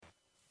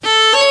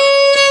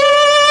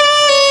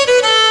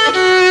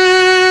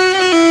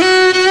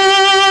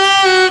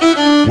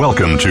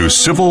to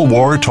Civil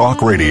War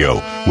Talk Radio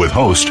with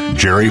host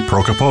Jerry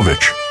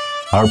Prokopowicz.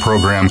 Our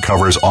program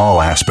covers all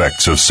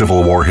aspects of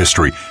Civil War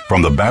history,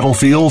 from the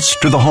battlefields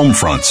to the home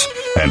fronts,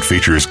 and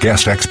features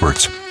guest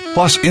experts,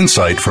 plus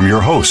insight from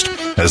your host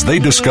as they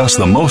discuss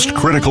the most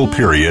critical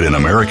period in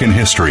American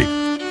history.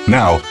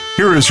 Now,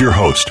 here is your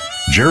host,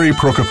 Jerry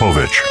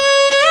Prokopowicz.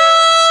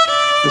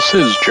 This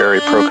is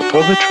Jerry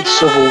Prokopowicz with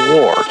Civil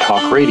War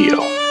Talk Radio.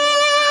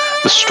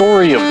 The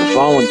story of the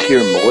volunteer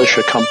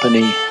militia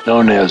company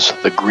known as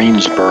the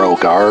Greensboro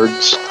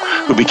Guards,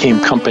 who became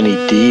Company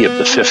D of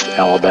the 5th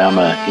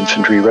Alabama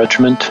Infantry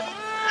Regiment,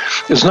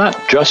 is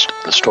not just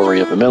the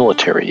story of a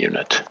military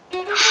unit.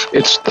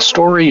 It's the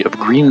story of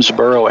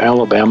Greensboro,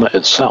 Alabama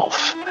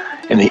itself,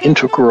 and the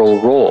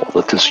integral role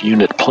that this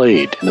unit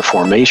played in the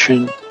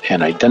formation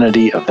and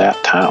identity of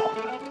that town.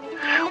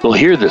 We'll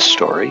hear this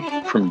story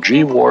from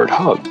G. Ward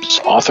Hubbs,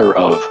 author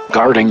of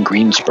Guarding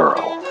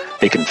Greensboro,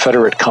 a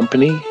Confederate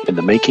company in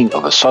the making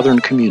of a Southern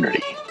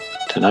community,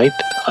 tonight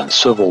on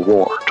Civil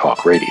War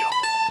Talk Radio.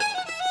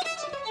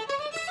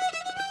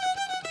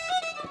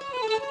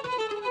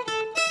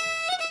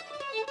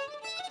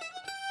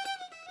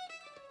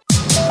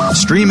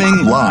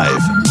 Streaming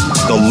live,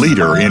 the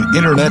leader in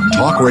Internet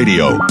Talk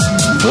Radio,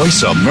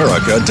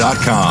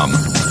 VoiceAmerica.com.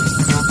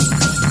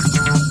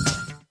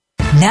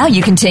 Now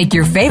you can take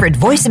your favorite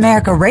Voice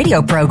America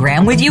radio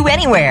program with you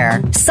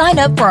anywhere. Sign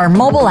up for our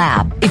mobile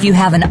app if you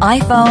have an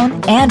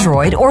iPhone,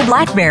 Android, or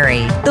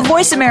BlackBerry. The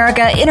Voice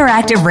America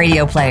Interactive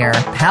Radio Player,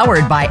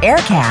 powered by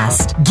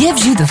Aircast,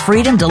 gives you the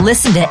freedom to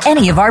listen to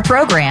any of our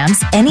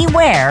programs,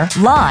 anywhere,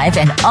 live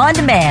and on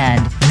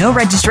demand. No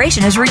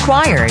registration is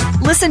required.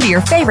 Listen to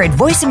your favorite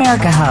Voice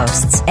America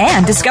hosts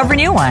and discover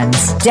new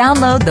ones.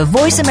 Download the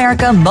Voice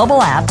America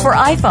mobile app for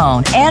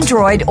iPhone,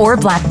 Android, or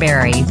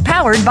BlackBerry,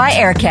 powered by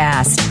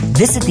Aircast.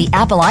 Visit the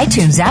Apple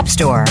iTunes App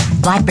Store,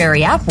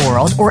 BlackBerry App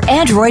World, or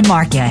Android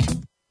Market.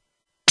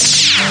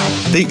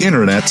 The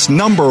Internet's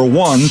number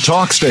one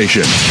talk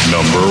station.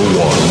 Number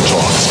one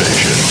talk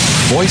station.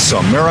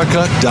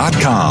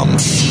 VoiceAmerica.com.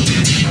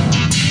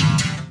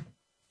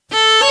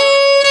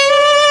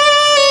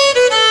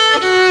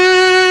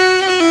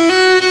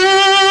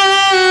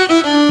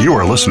 You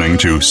are listening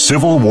to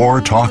Civil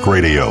War Talk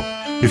Radio.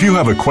 If you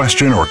have a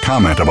question or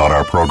comment about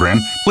our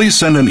program, please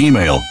send an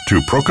email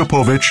to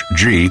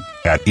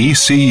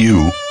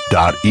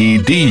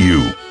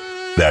prokopowiczg@ecu.edu.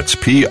 That's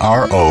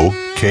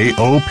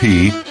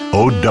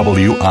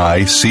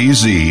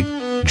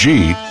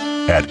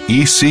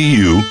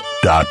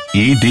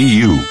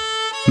PROKOPOWICZ@ecu.edu.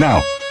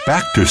 Now,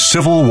 back to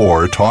Civil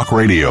War Talk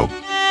Radio.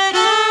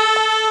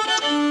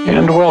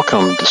 And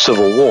welcome to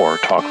Civil War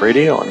Talk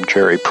Radio. I'm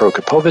Jerry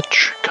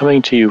Prokopowicz,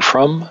 coming to you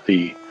from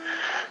the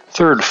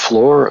third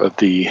floor of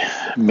the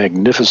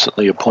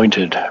magnificently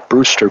appointed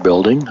Brewster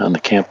Building on the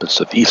campus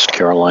of East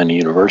Carolina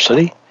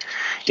University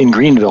in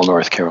Greenville,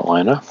 North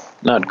Carolina,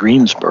 not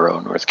Greensboro,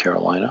 North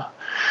Carolina,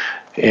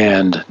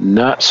 and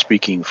not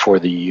speaking for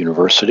the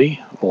university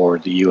or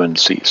the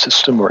UNC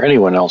system or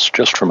anyone else,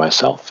 just for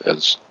myself,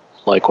 as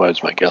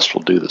likewise my guest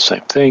will do the same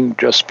thing,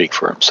 just speak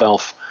for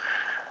himself,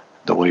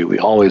 the way we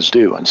always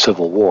do on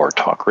Civil War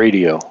Talk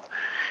Radio,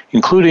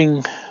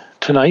 including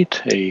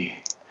tonight, a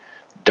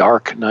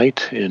dark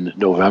night in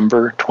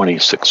November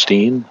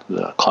 2016.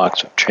 The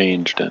clocks have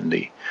changed and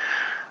the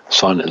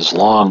sun is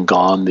long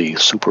gone. The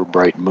super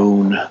bright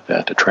moon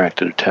that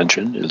attracted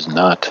attention is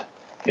not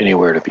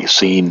anywhere to be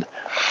seen.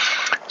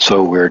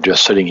 So we're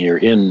just sitting here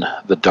in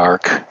the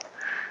dark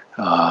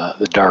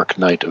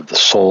night of the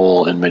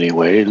soul in many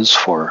ways.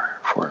 For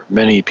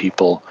many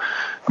people,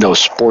 no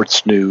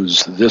sports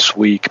news this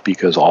week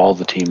because all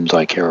the teams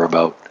I care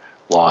about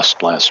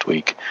lost last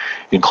week,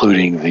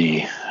 including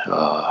the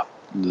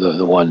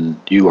one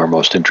you are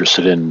most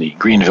interested in, the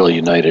Greenville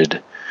United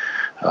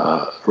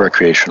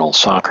recreational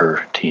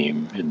soccer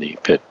team in the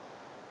Pitt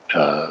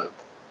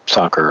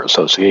Soccer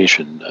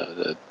Association,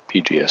 the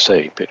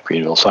PGSA, Pitt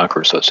Greenville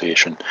Soccer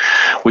Association.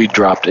 We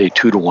dropped a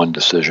 2-1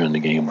 decision in the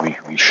game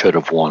we should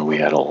have won. We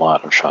had a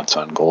lot of shots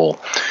on goal.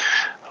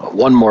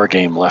 One more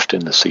game left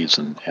in the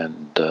season,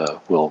 and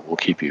we'll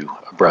keep you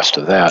abreast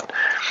of that.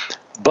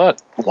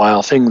 But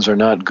while things are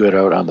not good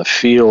out on the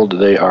field,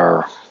 they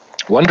are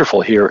wonderful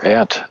here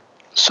at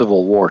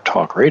Civil War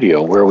Talk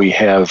Radio, where we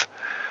have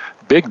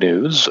big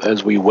news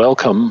as we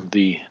welcome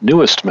the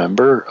newest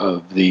member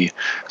of the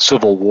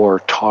Civil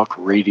War Talk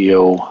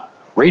Radio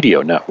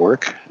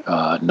network,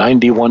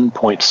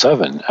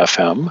 91.7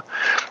 FM,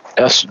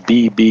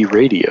 SBB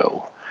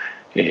Radio,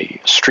 a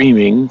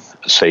streaming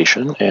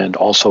station and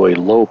also a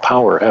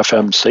low-power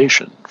FM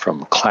station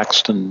from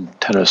Claxton,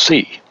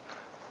 Tennessee,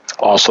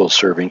 also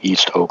serving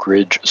East Oak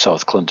Ridge,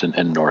 South Clinton,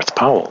 and North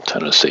Powell,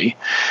 Tennessee.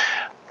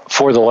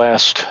 For the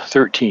last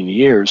 13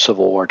 years,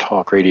 Civil War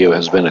Talk Radio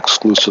has been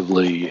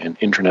exclusively an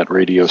internet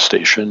radio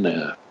station.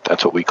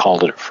 That's what we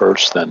called it at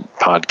first. Then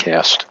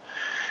podcast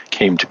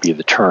came to be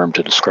the term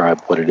to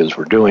describe what it is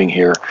we're doing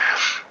here.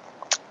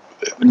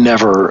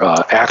 Never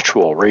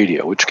actual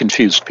radio, which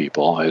confused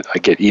people. I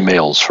get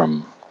emails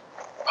from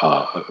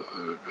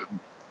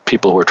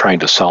people who are trying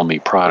to sell me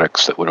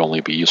products that would only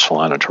be useful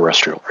on a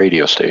terrestrial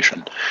radio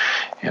station,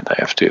 and I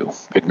have to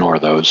ignore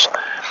those.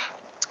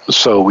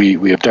 So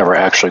we have never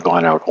actually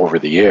gone out over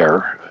the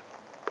air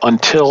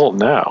until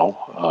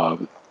now.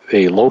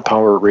 A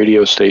low-power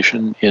radio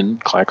station in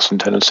Claxton,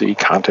 Tennessee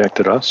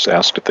contacted us,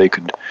 asked if they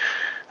could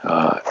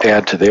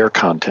add to their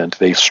content.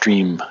 They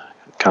stream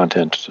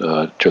content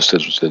just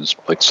as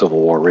like Civil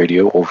War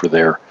radio over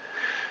their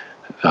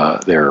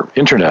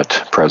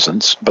internet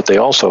presence, but they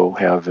also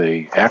have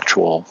a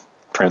actual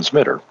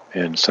transmitter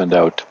and send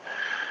out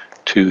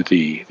to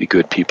the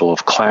good people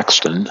of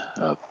Claxton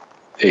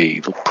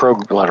a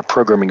lot of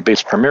programming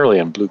based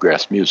primarily on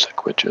bluegrass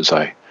music, which, as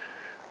I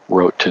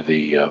wrote to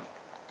the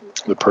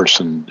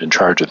person in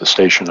charge of the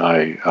station,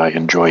 I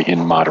enjoy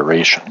in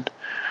moderation.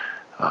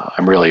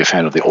 I'm really a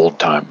fan of the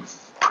old-time,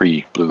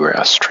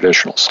 pre-bluegrass,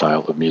 traditional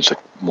style of music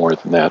more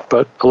than that,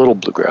 but a little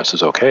bluegrass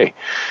is okay.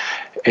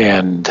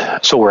 And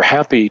so we're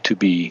happy to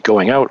be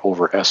going out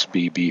over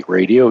SBB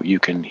Radio. You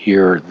can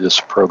hear this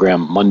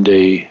program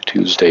Monday,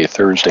 Tuesday,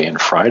 Thursday, and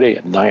Friday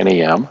at 9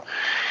 a.m.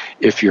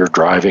 If you're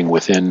driving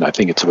within, I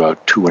think it's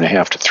about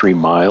 2.5 to 3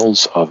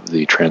 miles of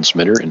the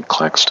transmitter in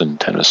Claxton,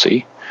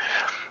 Tennessee.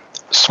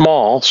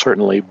 Small,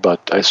 certainly,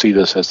 but I see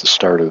this as the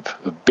start of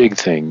big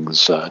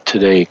things.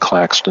 Today,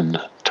 Claxton,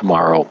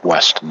 tomorrow,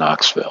 West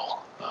Knoxville.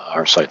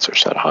 Our sights are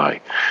set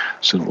high.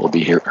 Soon we'll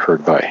be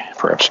heard by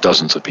perhaps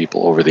dozens of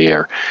people over the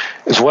air,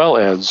 as well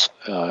as,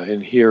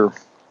 and here,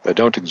 I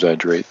don't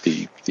exaggerate,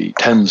 the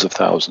tens of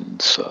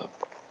thousands,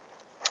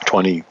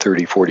 20,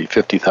 30, 40,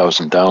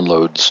 50,000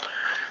 downloads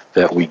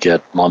that we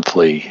get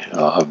monthly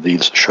of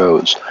these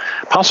shows.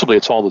 Possibly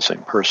it's all the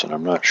same person,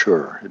 I'm not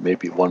sure.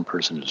 Maybe one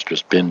person is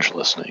just binge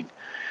listening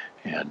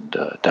and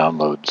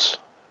downloads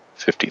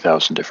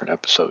 50,000 different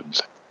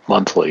episodes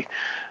monthly.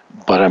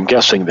 But I'm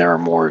guessing there are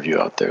more of you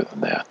out there than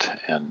that.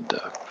 And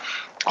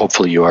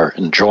hopefully you are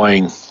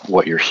enjoying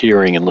what you're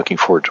hearing and looking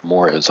forward to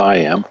more, as I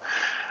am.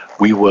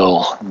 We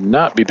will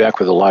not be back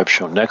with a live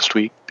show next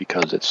week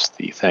because it's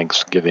the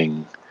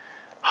Thanksgiving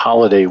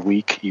holiday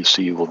week.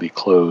 ECU will be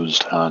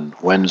closed on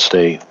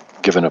Wednesday,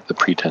 given up the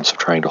pretense of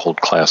trying to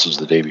hold classes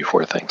the day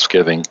before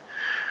Thanksgiving,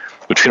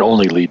 which can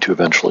only lead to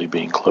eventually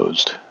being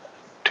closed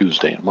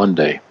Tuesday and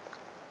Monday.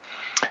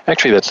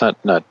 Actually, that's not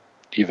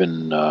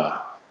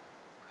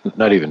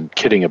even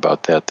kidding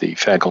about that. The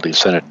Faculty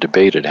Senate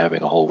debated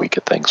having a whole week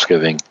at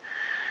Thanksgiving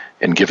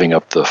and giving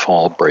up the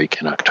fall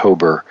break in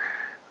October,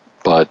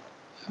 but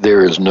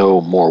there is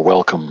no more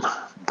welcome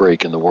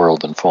break in the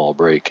world than fall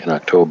break in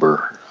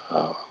October,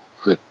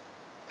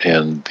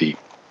 and the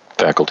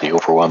faculty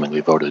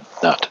overwhelmingly voted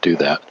not to do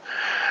that.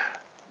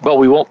 But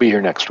we won't be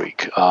here next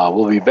week.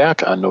 We'll be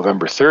back on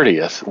November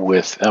 30th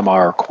with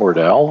M.R.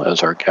 Cordell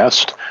as our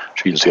guest.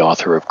 She's the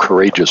author of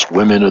Courageous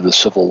Women of the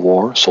Civil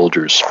War,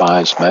 Soldiers,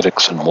 Spies,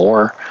 Medics, and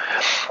More.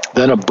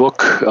 Then a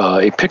book,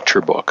 a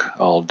picture book.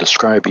 I'll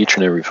describe each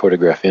and every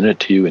photograph in it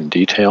to you in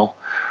detail,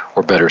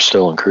 or better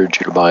still, encourage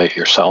you to buy it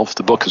yourself.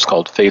 The book is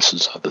called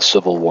Faces of the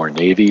Civil War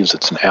Navies.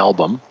 It's an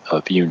album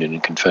of Union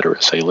and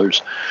Confederate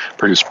sailors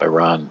produced by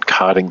Ron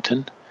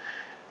Coddington.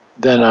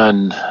 Then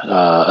on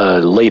a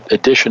late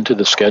addition to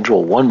the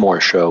schedule, one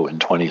more show in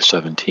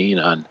 2017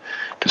 on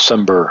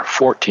December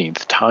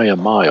 14th, Taya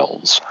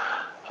Miles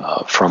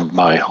from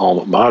my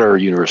alma mater,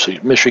 University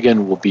of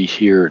Michigan, will be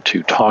here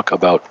to talk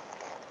about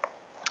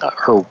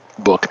her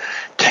book,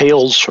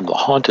 Tales from the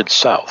Haunted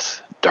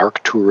South,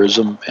 Dark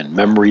Tourism and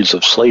Memories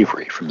of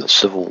Slavery from the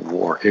Civil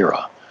War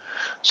Era.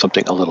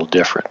 Something a little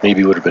different.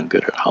 Maybe would have been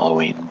good at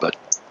Halloween, but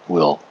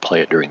we'll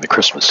play it during the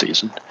Christmas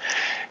season.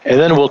 And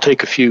then we'll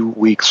take a few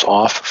weeks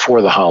off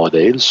for the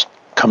holidays,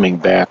 coming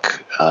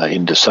back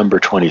in December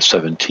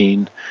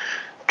 2017.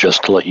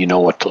 Just to let you know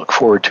what to look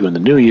forward to in the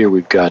new year,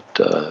 we've got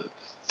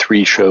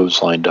 3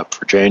 shows lined up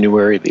for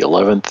January. The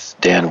 11th,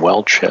 Dan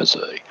Welch has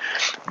a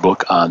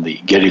book on the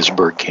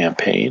Gettysburg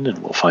Campaign,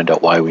 and we'll find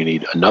out why we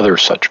need another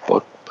such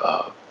book.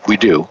 We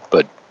do,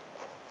 but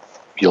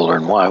you'll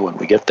learn why when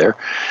we get there.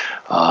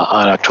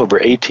 On October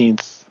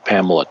 18th,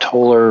 Pamela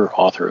Toller,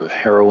 author of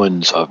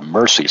Heroines of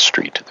Mercy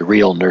Street, The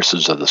Real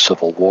Nurses of the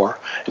Civil War.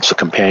 It's a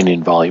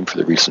companion volume for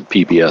the recent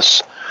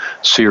PBS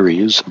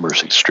series,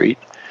 Mercy Street.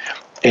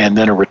 And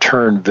then a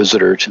return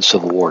visitor to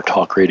Civil War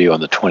Talk Radio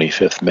on the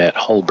 25th, Matt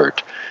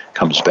Hulbert,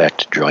 comes back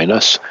to join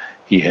us.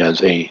 He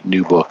has a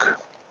new book,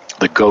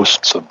 The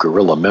Ghosts of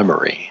Guerrilla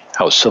Memory,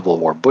 How Civil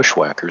War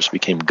Bushwhackers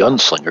Became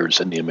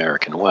Gunslingers in the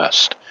American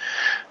West.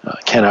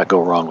 Cannot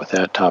go wrong with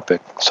that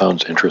topic.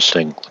 Sounds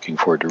interesting. Looking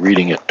forward to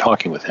reading it,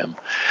 talking with him.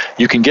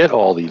 You can get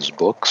all these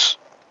books.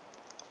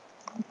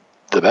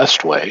 The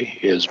best way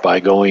is by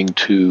going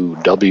to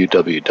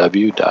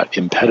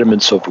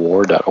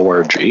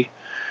www.impedimentsofwar.org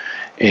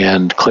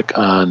and click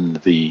on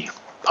the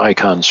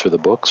icons for the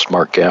books.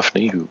 Mark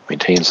Gaffney, who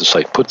maintains the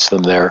site, puts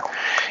them there.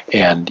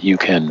 And you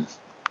can,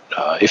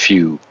 if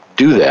you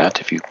do that,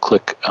 if you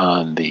click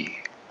on the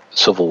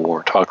Civil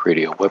War Talk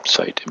Radio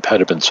website,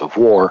 Impediments of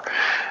War,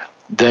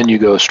 then you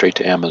go straight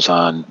to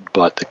Amazon,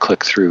 but the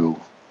click-through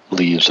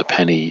leaves a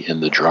penny in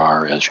the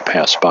jar as you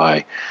pass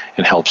by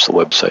and helps the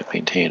website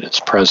maintain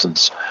its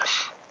presence.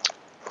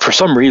 for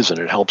some reason,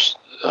 it helps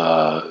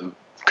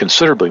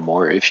considerably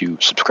more if you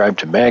subscribe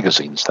to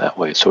magazines that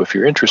way. So if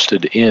you're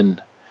interested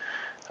in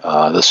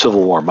the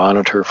Civil War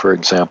Monitor, for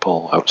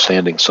example,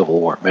 outstanding Civil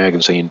War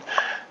magazine,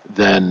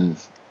 then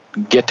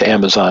get to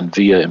Amazon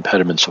via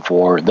Impediments of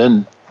War, and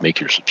then make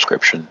your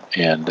subscription,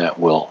 and that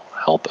will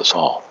help us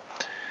all.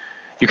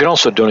 You can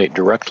also donate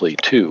directly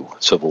to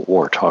Civil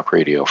War Talk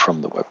Radio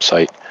from the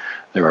website.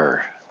 There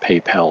are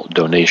PayPal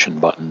donation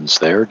buttons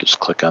there. Just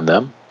click on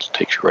them. It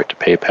takes you right to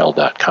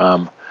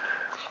paypal.com.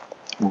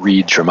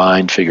 Reads your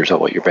mind, figures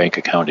out what your bank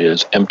account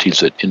is,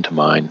 empties it into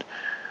mine.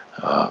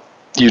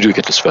 You do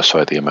get to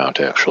specify the amount,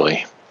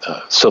 actually.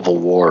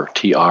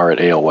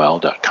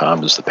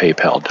 civilwartr@aol.com is the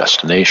PayPal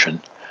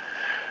destination.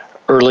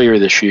 Earlier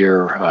this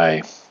year,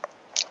 I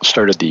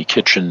started the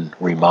Kitchen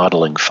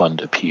Remodeling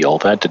Fund appeal.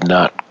 That did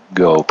not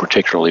go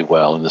particularly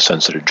well in the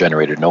sense that it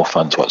generated no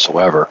funds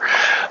whatsoever.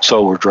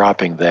 So we're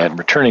dropping that and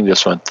returning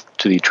this month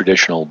to the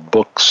traditional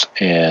Books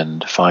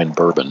and Fine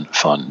Bourbon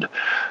Fund.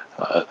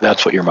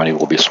 That's what your money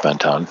will be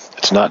spent on.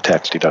 It's not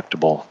tax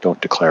deductible.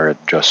 Don't declare it.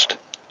 Just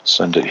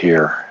send it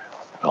here.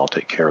 I'll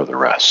take care of the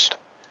rest.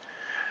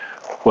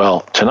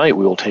 Well, tonight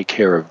we will take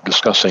care of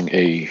discussing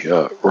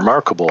a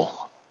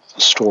remarkable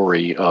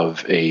story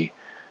of a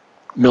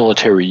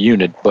military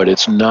unit, but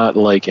it's not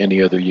like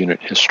any other unit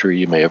history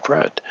you may have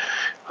read.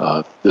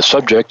 The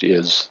subject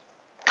is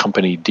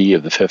Company D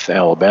of the 5th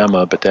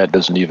Alabama, but that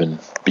doesn't even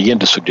begin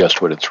to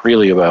suggest what it's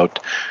really about.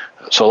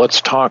 So let's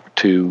talk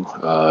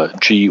to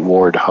G.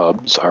 Ward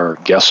Hubbs, our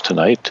guest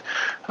tonight.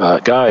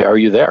 Guy, are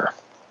you there?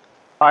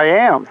 I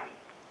am.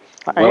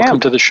 Welcome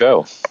to the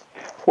show.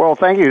 Well,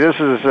 thank you. This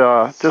is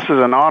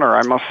an honor,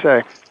 I must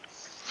say.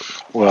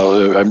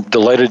 Well, I'm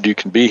delighted you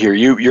can be here.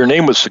 Your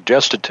name was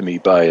suggested to me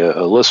by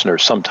a listener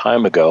some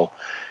time ago,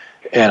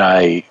 and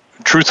I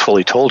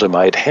truthfully told him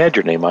I had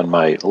your name on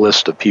my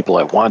list of people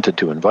I wanted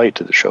to invite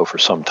to the show for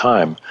some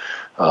time,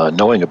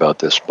 knowing about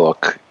this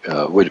book,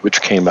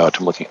 which came out,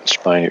 I'm looking at the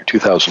spine here,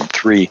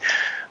 2003,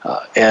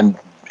 and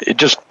it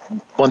just,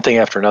 one thing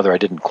after another, I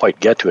didn't quite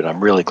get to it.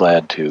 I'm really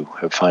glad to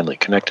have finally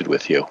connected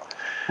with you.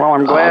 Well,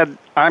 I'm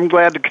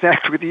glad to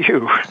connect with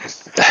you.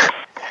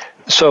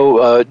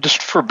 So,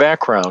 just for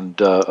background,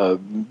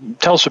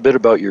 tell us a bit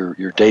about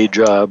your day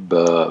job,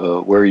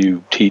 where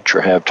you teach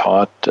or have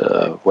taught.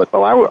 I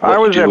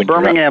was at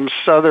Birmingham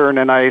Southern,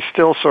 and I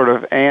still sort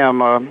of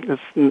am.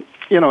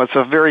 It's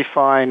a very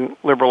fine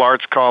liberal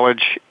arts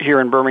college here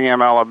in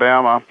Birmingham,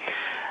 Alabama.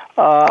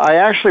 I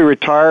actually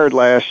retired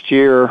last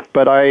year,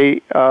 but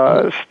I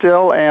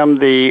still am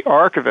the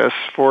archivist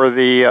for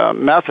the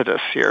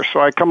Methodists here. So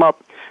I come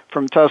up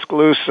from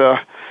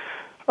Tuscaloosa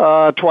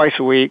twice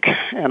a week,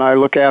 and I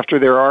look after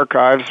their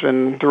archives,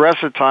 and the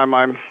rest of the time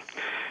I'm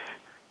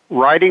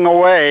writing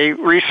away,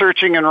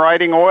 researching and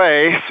writing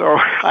away, so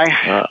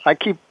I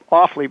keep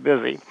awfully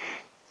busy.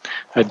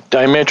 I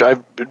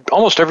imagine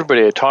almost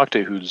everybody I talk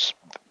to who's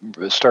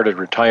started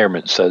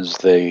retirement says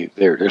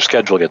their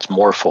schedule gets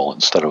more full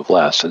instead of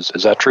less.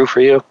 Is that true for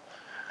you?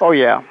 Oh,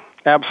 yeah,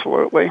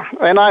 absolutely.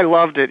 And I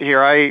loved it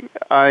here. I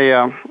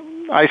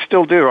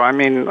still do. I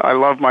mean, I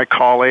love my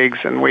colleagues,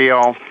 and we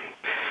all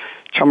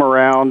come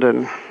around,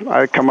 and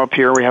I come up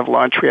here, we have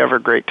lunch, we have a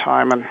great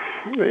time, and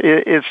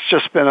it's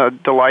just been a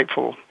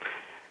delightful,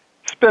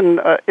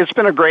 it's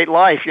been a great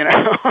life, you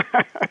know.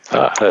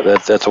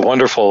 That's a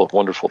wonderful,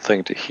 wonderful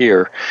thing to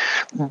hear.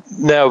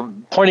 Now,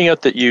 pointing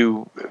out that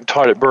you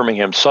taught at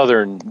Birmingham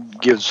Southern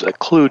gives a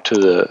clue to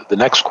the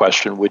next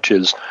question, which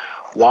is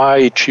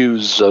why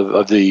choose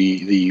of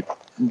the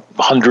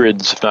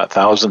hundreds, if not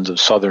thousands, of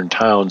southern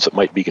towns that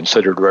might be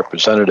considered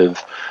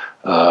representative,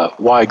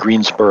 why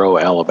Greensboro,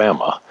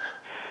 Alabama?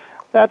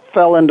 That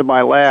fell into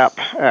my lap,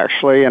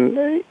 actually,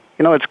 and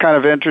it's kind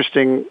of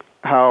interesting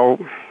how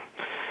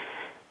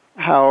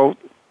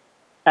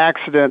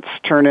accidents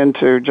turn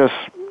into just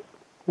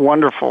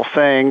wonderful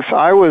things.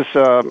 I was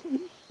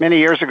many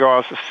years ago, I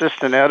was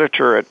assistant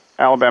editor at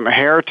Alabama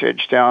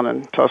Heritage down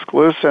in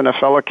Tuscaloosa, and a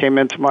fellow came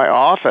into my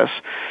office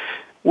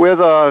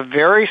with a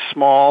very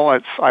small,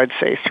 I'd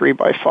say 3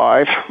 by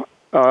 5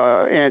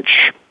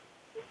 inch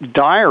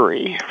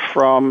diary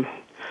from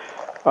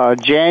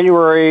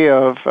January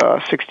of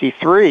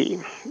 63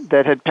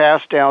 that had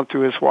passed down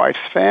through his wife's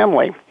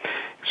family.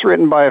 It's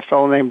written by a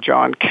fellow named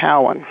John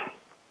Cowan.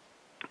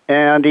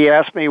 And he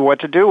asked me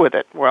what to do with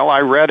it. Well, I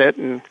read it,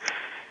 and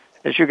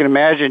as you can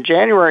imagine,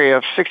 January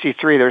of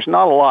 63, there's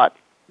not a lot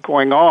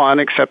going on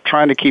except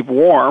trying to keep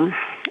warm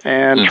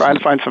and trying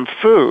to find some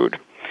food.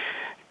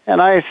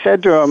 And I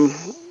said to him,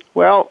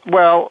 well,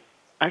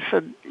 I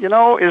said,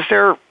 is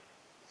there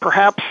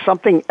perhaps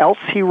something else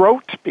he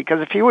wrote?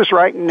 Because if he was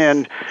writing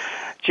in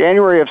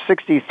January of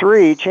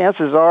 63,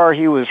 chances are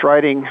he was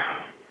writing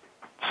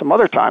some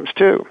other times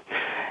too.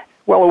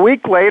 Well, a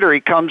week later, he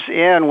comes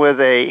in with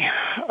a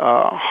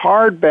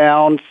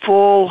hardbound,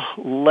 full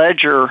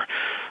ledger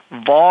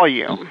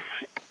volume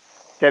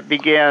that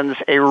begins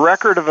a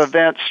record of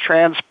events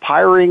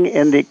transpiring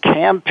in the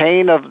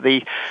campaign of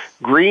the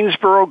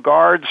Greensboro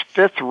Guards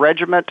 5th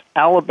Regiment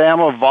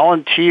Alabama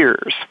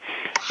Volunteers.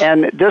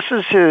 And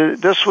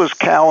this was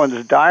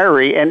Cowan's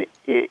diary, and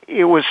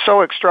it was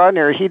so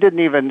extraordinary. He didn't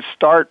even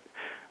start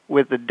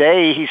with the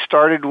day. He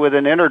started with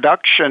an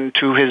introduction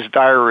to his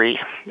diary.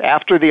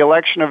 After the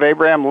election of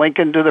Abraham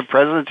Lincoln to the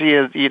presidency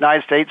of the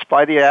United States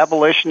by the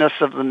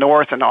abolitionists of the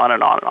North, and on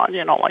and on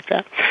and on, like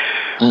that.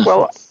 Mm-hmm.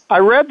 Well, I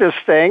read this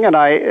thing, and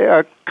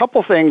a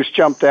couple things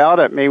jumped out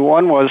at me.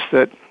 One was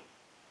that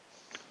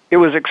it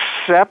was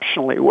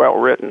exceptionally well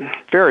written,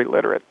 very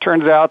literate.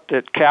 Turns out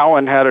that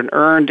Cowan had an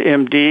earned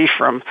MD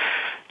from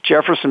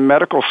Jefferson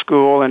Medical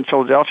School in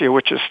Philadelphia,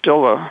 which is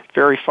still a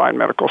very fine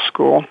medical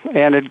school,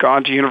 and had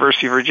gone to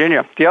University of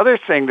Virginia. The other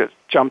thing that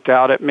jumped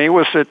out at me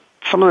was that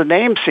some of the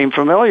names seemed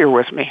familiar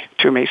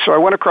to me. So I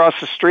went across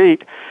the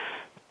street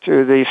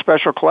to the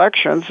special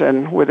collections,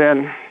 and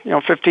within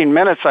 15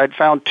 minutes, I'd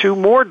found 2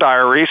 more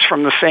diaries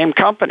from the same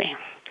company.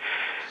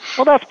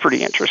 Well, that's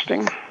pretty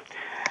interesting.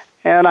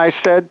 And I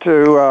said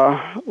to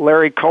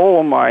Larry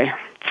Cole, my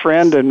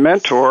friend and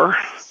mentor,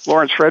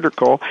 Lawrence Frederick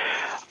Cole,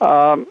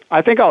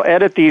 I think I'll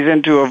edit these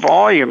into a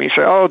volume. He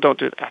said, "Oh, don't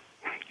do that.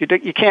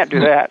 You can't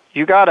do that.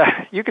 You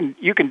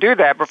can do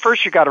that, but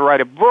first you got to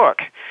write a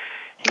book."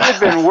 He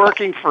had been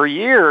working for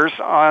years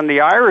on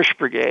the Irish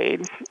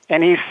Brigade,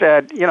 and he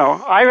said,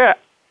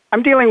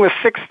 I'm dealing with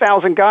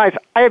 6,000 guys.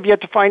 I have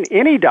yet to find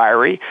any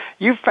diary.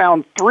 You've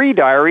found 3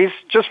 diaries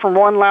just from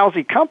one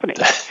lousy company.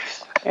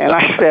 And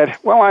I said,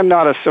 well, I'm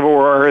not a Civil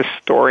War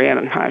historian.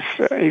 And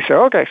he said,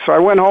 okay. So I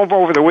went home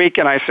over the week,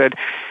 and I said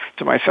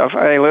to myself,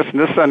 hey, listen,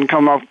 this doesn't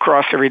come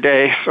across every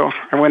day. So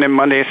I went in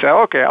Monday and said,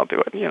 okay, I'll do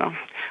it.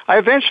 I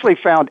eventually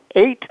found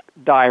 8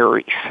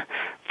 diaries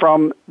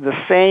from the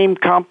same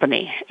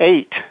company,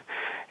 8.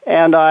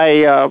 And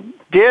I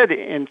did,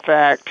 in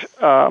fact,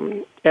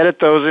 edit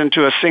those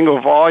into a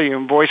single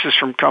volume, Voices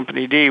from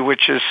Company D,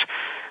 which is,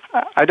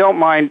 I don't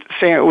mind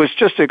saying it was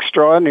just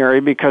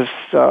extraordinary because,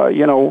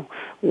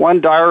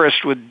 one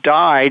diarist would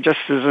die just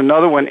as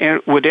another one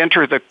would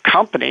enter the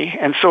company.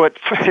 And so it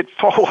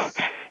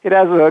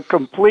has a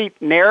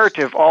complete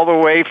narrative all the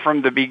way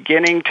from the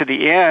beginning to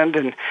the end.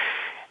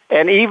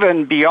 And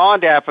even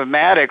beyond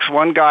Appomattox,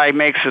 one guy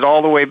makes it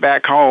all the way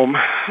back home,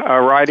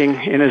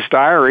 writing in his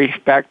diary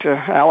back to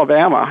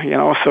Alabama,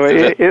 So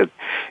it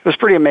was a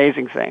pretty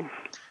amazing thing.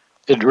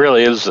 It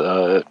really is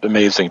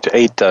amazing. To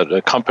 8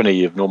 a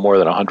company of no more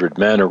than 100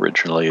 men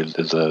originally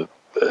is an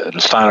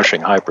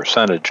astonishing high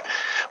percentage.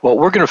 Well,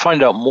 we're going to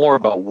find out more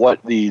about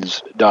what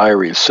these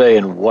diaries say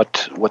and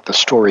what the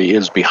story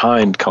is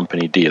behind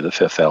Company D of the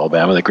 5th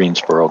Alabama, the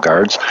Greensboro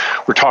Guards.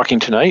 We're talking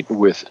tonight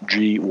with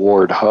G.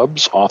 Ward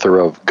Hubbs, author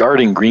of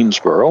Guarding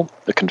Greensboro,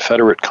 the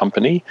Confederate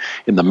Company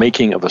in the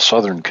Making of a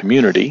Southern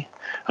Community.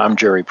 I'm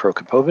Jerry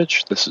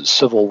Prokopowicz. This is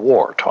Civil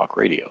War Talk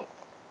Radio.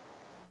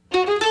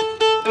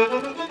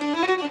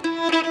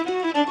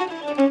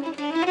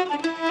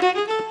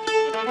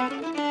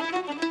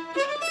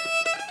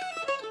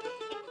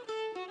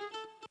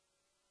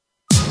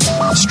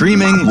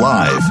 Streaming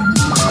live,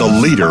 the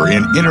leader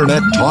in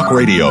Internet talk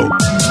radio,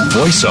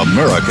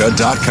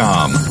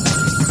 VoiceAmerica.com.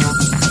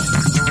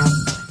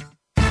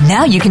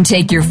 Now you can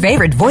take your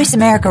favorite Voice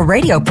America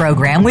radio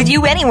program with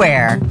you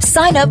anywhere.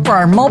 Sign up for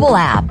our mobile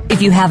app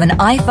if you have an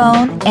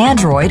iPhone,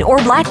 Android, or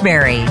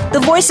BlackBerry.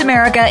 The Voice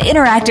America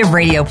Interactive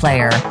Radio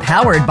Player,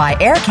 powered by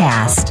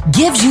Aircast,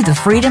 gives you the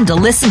freedom to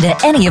listen to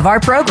any of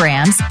our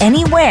programs,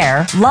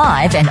 anywhere,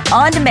 live and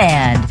on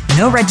demand.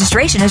 No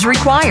registration is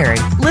required.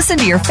 Listen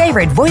to your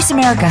favorite Voice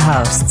America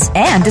hosts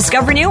and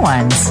discover new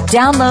ones.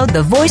 Download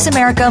the Voice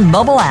America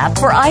mobile app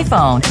for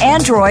iPhone,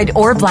 Android,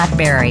 or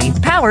BlackBerry,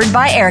 powered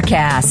by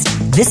Aircast.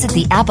 Visit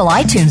the Apple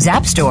iTunes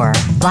App Store,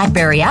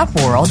 BlackBerry App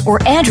World,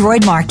 or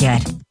Android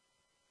Market.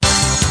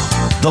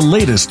 The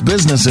latest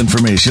business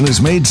information is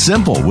made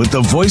simple with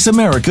the Voice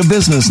America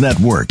Business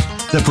Network.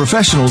 The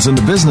professionals in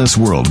the business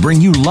world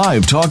bring you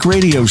live talk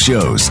radio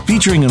shows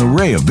featuring an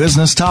array of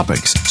business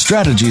topics,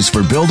 strategies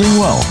for building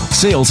wealth,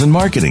 sales and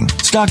marketing,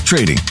 stock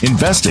trading,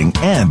 investing,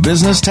 and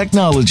business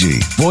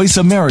technology. Voice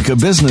America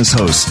Business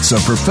hosts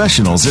are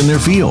professionals in their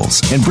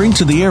fields and bring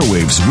to the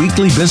airwaves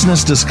weekly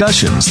business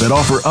discussions that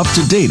offer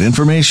up-to-date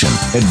information,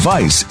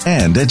 advice,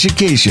 and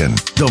education.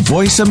 The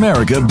Voice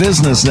America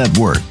Business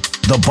Network.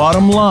 The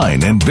bottom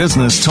line in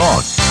business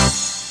talk.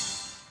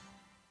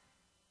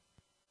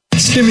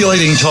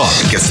 Stimulating talk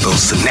gets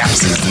those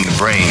synapses in the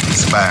brain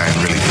firing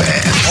really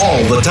fast.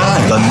 All the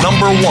time. The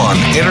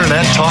 #1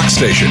 Internet talk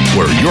station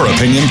where your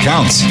opinion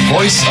counts.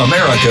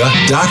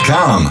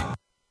 VoiceAmerica.com.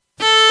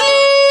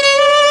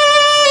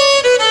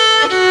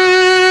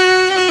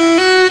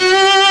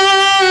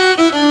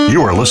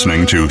 You are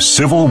listening to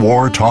Civil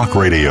War Talk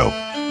Radio.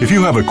 If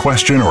you have a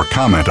question or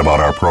comment about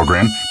our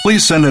program,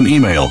 please send an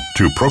email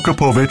to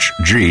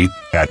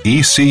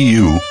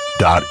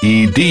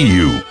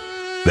prokopovic@ecu.edu.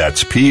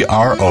 That's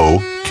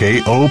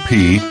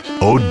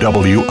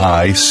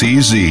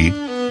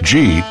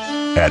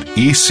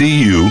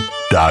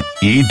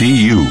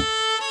PROKOPOWICG@ecu.edu.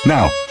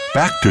 Now,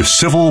 back to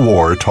Civil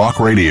War Talk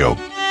Radio.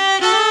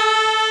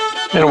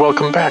 And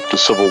welcome back to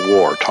Civil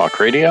War Talk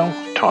Radio,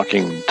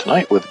 talking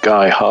tonight with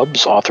Guy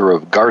Hubbs, author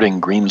of Guarding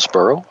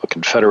Greensboro, a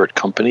Confederate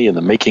company in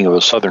the making of a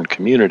Southern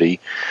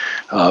community.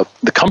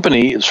 The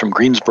company is from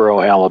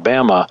Greensboro,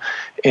 Alabama.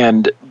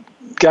 And,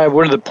 Guy,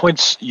 one of the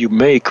points you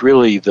make,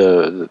 really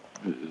the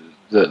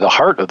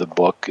heart of the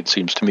book, it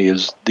seems to me,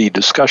 is the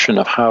discussion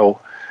of how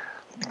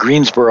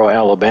Greensboro,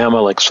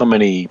 Alabama, like so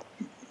many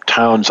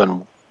towns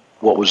on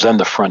what was then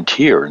the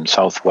frontier in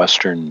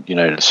southwestern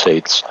United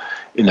States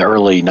in the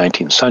early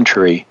 19th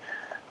century,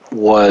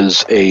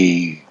 was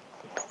a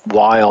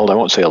wild, I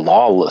won't say a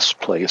lawless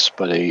place,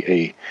 but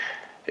a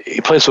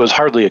place that was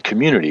hardly a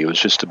community. It was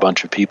just a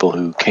bunch of people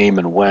who came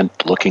and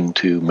went looking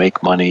to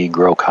make money,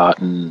 grow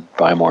cotton,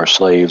 buy more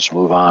slaves,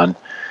 move on.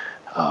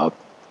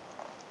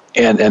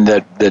 And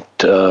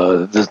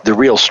the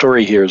real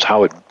story here is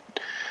how a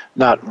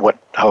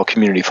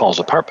community falls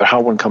apart, but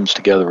how one comes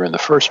together in the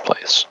first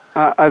place.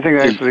 I think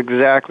that's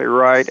exactly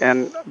right.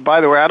 And by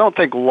the way, I don't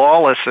think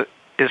lawless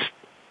is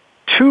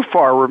too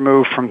far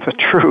removed from the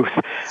truth.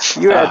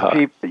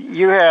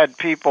 You had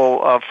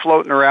people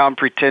floating around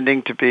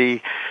pretending to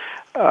be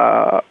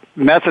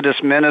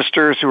Methodist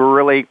ministers who were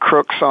really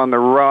crooks on the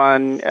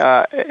run.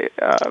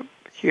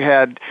 You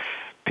had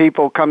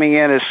people coming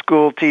in as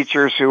school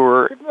teachers who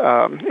were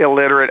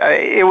illiterate.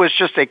 It was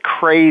just a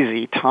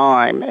crazy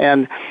time,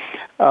 and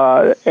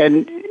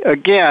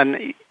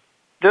again,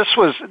 this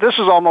was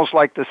almost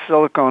like the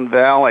Silicon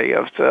Valley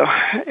of the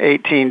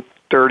 1830s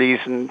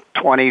and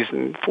 20s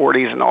and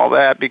 40s and all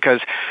that, because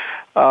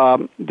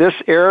this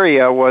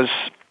area was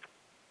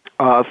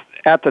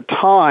at the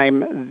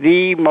time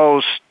the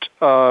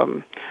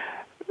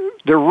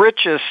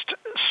richest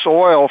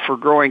soil for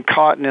growing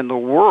cotton in the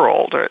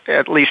world, or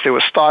at least it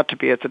was thought to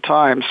be at the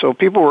time. So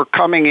people were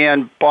coming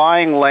in,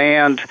 buying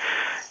land,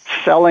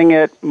 selling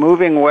it,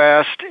 moving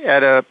west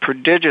at a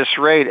prodigious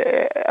rate,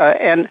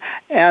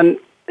 and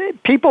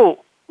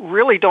people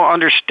really don't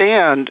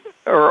understand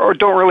or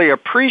don't really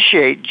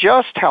appreciate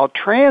just how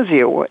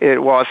transient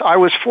it was. I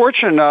was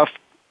fortunate enough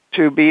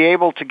to be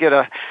able to get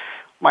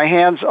my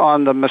hands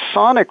on the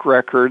Masonic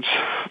records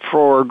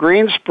for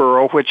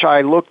Greensboro, which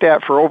I looked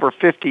at for over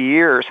 50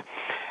 years.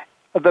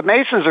 The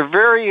Masons are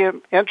very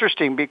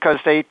interesting because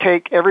they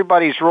take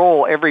everybody's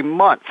roll every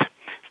month.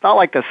 It's not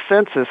like the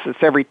census,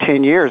 it's every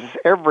 10 years, it's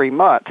every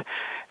month.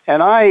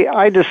 And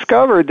I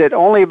discovered that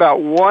only about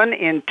 1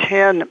 in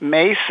 10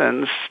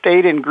 Masons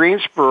stayed in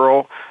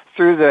Greensboro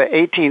through the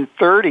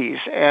 1830s,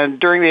 and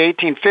during the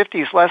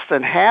 1850s, less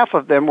than half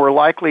of them were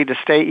likely to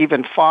stay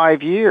even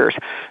 5 years.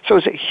 So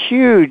it's a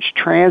huge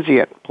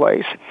transient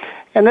place.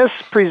 And this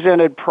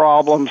presented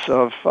problems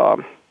of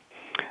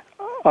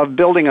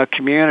building a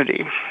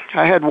community.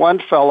 I had one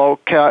fellow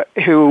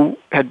who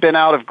had been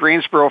out of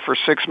Greensboro for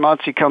 6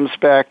 months. He comes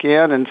back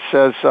in and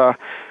says,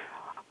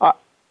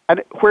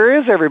 where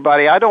is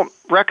everybody? I don't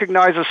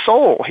recognize a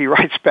soul. He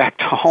writes back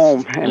to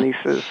home, and he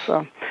says,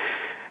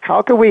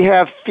 how can we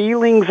have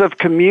feelings of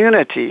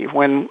community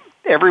when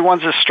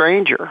everyone's a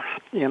stranger,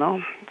 you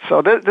know?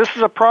 So this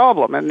is a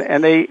problem,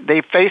 and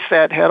they face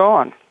that head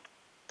on.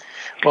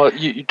 Well,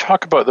 you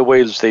talk about the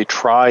ways they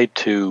try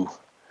to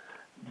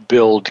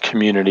build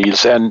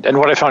communities, and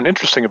what I found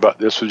interesting about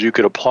this was you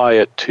could apply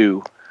it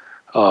to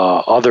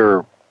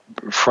other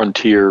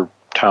frontier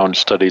town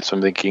studies.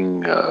 I'm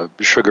thinking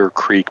Sugar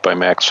Creek by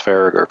Max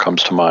Farragut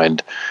comes to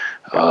mind,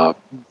 up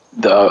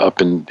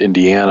in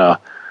Indiana,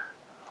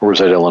 or was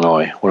that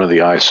Illinois? One of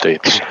the I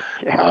states.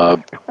 Yeah.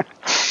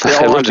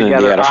 I lived in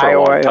Indiana for a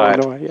long time.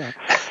 Illinois, yeah.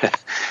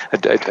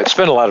 I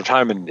spent a lot of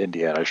time in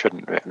Indiana. I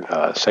shouldn't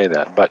say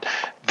that, but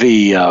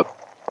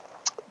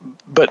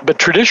but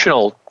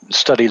traditional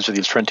studies of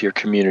these frontier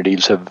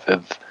communities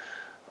have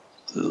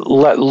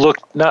not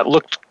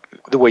looked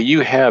the way you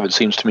have, it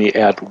seems to me,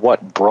 at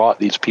what brought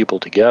these people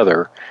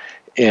together.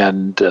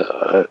 And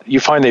you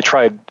find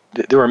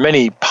there were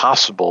many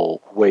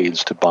possible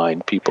ways to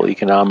bind people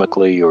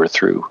economically or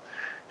through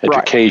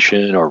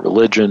education or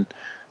religion.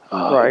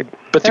 Right.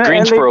 But the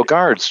Greensboro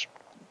Guards,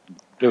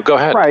 go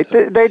ahead. Right.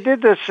 They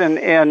did this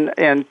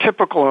in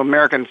typical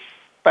American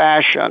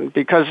fashion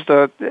because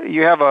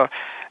you have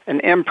an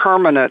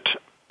impermanent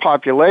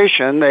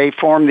population. They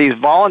formed these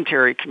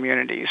voluntary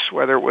communities,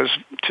 whether it was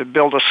to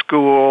build a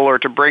school or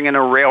to bring in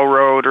a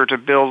railroad or to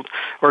build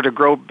or to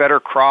grow better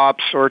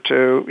crops or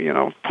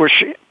to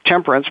push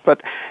temperance.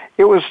 But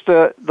it was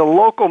the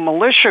local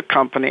militia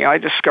company I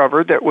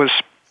discovered that was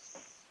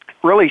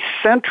really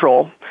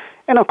central,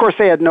 and of course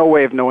they had no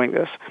way of knowing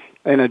this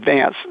in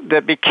advance,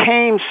 that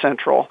became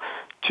central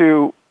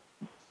to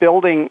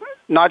building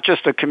not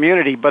just a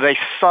community but a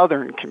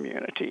Southern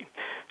community.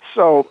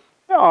 So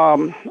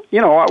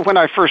when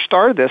I first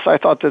started this, I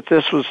thought that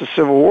this was a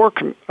Civil War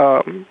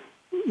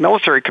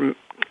military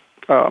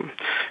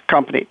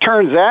company.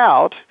 Turns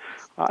out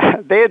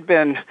they had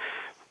been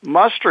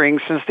mustering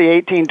since the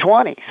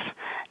 1820s,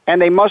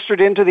 and they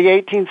mustered into the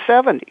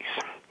 1870s.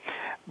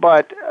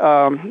 But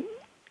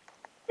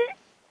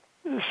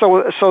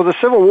so the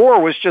Civil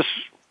War was just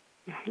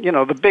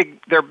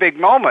their big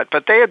moment,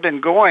 but they had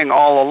been going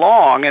all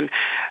along, and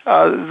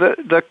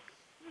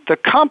the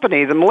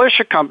company, the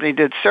militia company,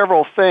 did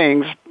several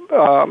things.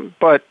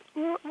 but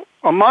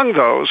among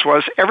those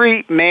was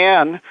every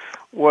man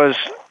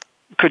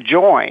could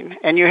join,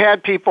 and you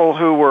had people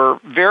who were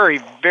very,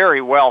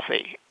 very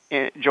wealthy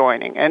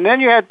joining, and then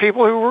you had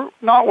people who were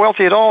not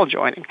wealthy at all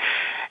joining,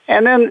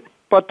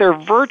 but their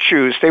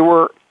virtues, they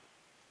were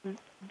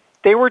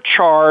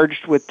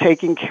charged with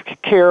taking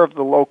care of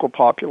the local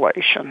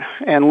population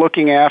and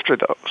looking after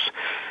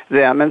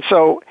them. And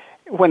so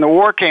when the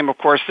war came, of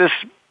course,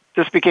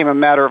 this became a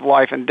matter of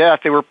life and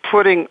death. They were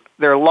putting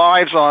their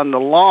lives on the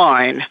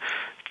line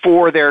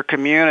for their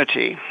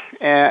community.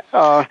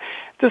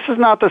 This is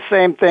not the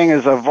same thing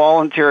as a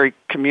voluntary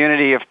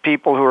community of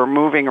people who are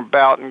moving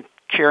about and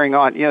carrying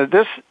on.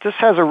 This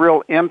has a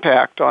real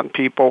impact on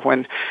people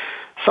when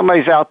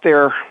somebody's out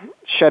there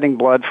shedding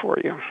blood for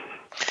you.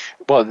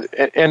 Well,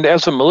 and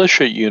as a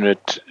militia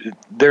unit,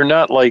 they're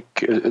not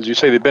like, as you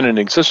say, they've been in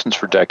existence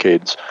for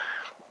decades,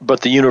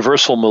 but the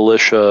universal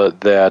militia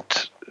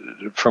that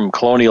from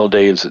colonial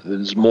days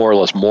is more or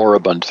less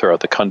moribund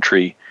throughout the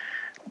country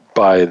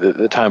by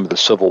the time of the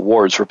Civil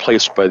War is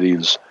replaced by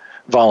these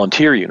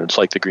volunteer units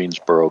like the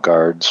Greensboro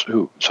Guards,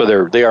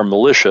 they are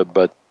militia,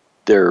 but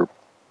they're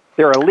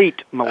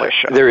elite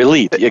militia. They're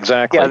elite,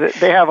 exactly. Yeah,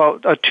 they have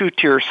a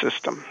two-tier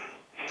system.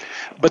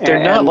 But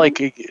they're not like,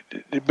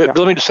 let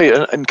me just say,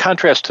 in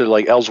contrast to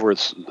like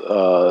Ellsworth's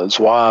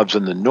Zouaves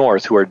in the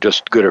North, who are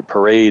just good at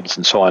parades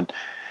and so on,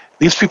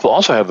 these people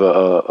also have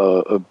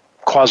a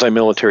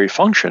quasi-military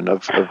function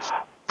of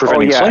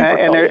preventing slave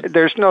rebellion. And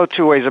there's no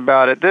two ways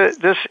about it.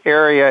 This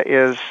area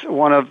is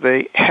one of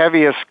the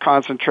heaviest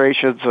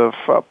concentrations of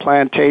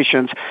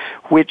plantations,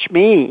 which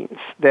means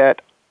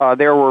that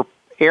there were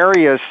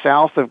areas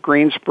south of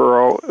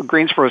Greensboro.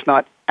 Greensboro is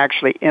not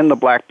actually in the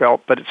Black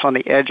Belt, but it's on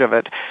the edge of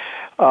it,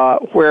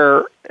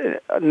 where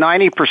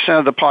 90%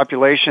 of the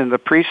population in the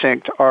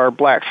precinct are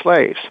black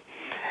slaves.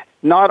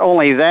 Not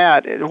only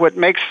that, what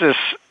makes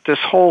this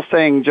whole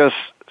thing just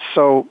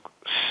so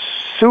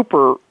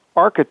super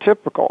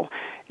archetypical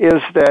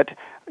is that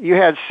you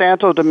had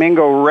Santo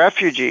Domingo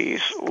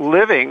refugees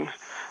living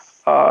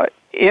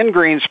in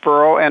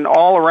Greensboro and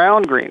all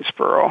around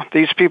Greensboro.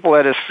 These people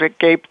had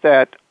escaped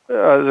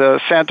the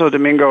Santo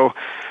Domingo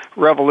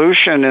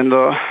Revolution in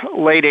the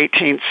late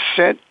 18th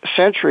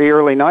century,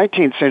 early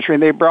 19th century,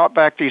 and they brought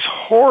back these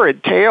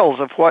horrid tales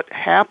of what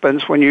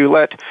happens when you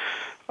let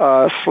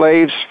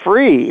slaves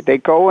free. They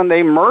go and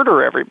they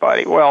murder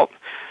everybody. Well,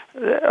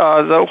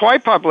 the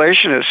white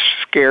population is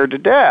scared to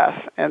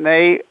death, and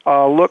they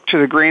look to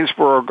the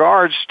Greensboro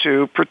Guards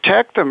to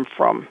protect them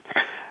from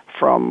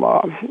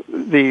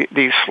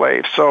these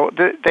slaves. So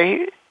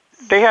they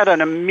had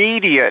an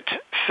immediate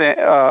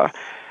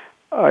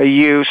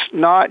use,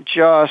 not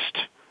just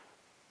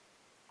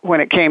when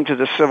it came to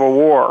the Civil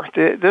War.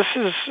 This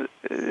is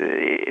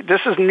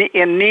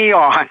in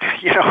neon.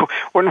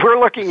 When we're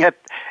looking at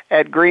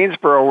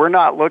Greensboro, we're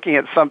not looking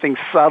at something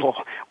subtle.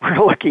 We're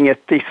looking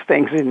at these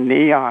things in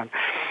neon.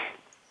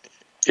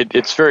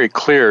 It's very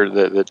clear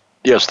that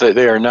yes,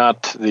 they are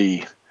not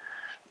the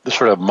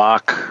sort of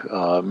mock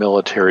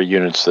military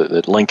units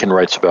that Lincoln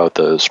writes about,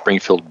 the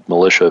Springfield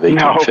militia of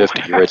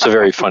 1850. No. It's a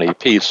very funny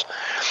piece.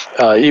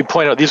 You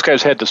point out these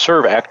guys had to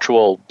serve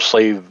actual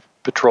slave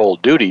patrol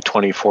duty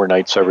 24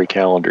 nights every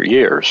calendar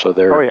year, so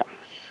they're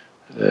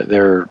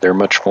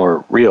much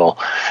more real.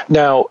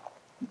 Now,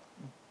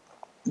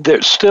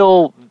 there's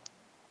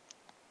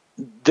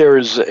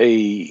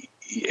a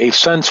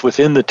sense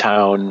within the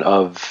town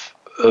of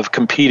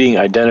competing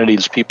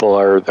identities. People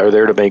are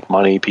there to make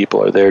money.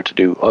 People are there to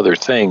do other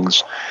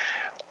things.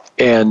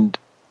 And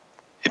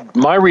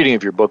my reading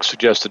of your book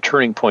suggests the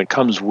turning point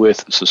comes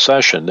with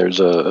secession.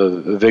 There's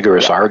a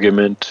vigorous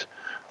argument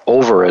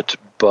over it,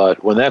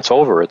 but when that's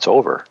over, it's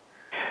over.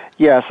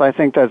 Yes, I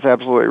think that's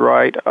absolutely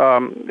right.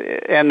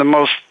 And the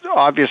most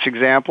obvious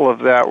example of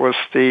that was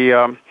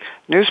the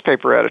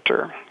newspaper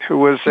editor, who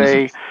was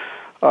a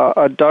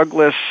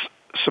Douglas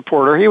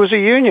supporter. He was a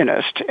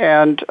unionist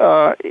and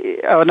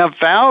an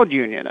avowed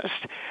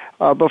unionist.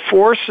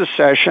 Before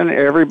secession,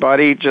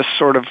 everybody just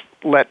sort of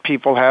let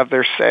people have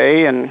their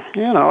say, and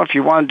if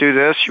you want to do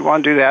this, you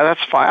want to do that,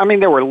 that's fine. I mean,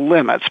 there were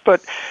limits,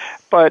 but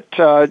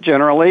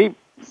generally,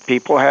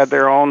 people had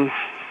their own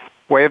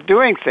way of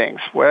doing things.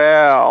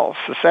 Well,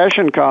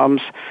 secession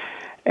comes,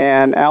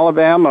 and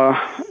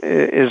Alabama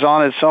is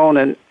on its own,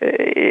 and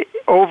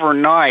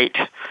overnight,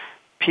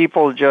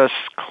 people just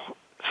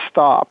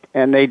stop,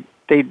 and they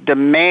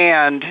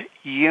demand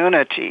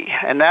unity,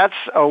 and that's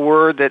a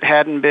word that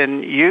hadn't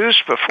been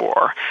used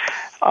before.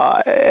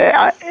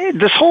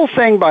 This whole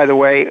thing, by the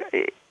way,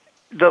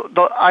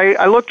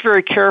 I looked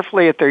very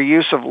carefully at their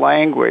use of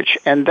language,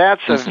 and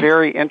that's a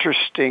very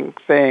interesting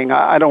thing.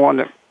 I don't want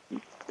to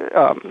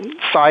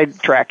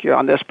sidetrack you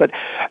on this, but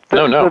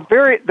their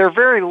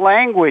very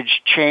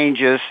language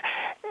changes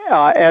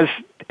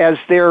as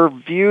their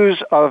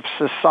views of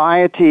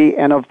society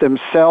and of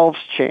themselves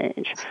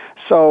change.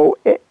 So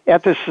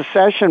at the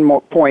secession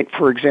point,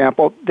 for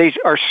example, they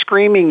are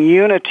screaming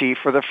unity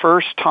for the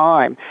first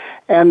time,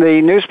 and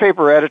the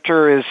newspaper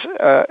editor is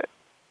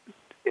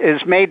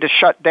is made to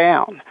shut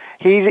down.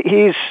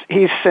 He's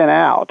sent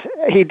out.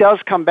 He does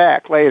come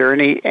back later,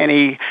 and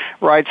he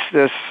writes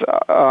this.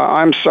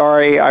 I'm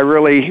sorry, I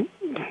really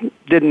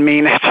didn't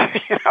mean it.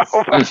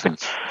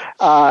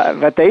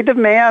 But they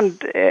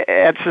demand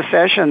at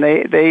secession.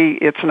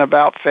 It's an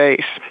about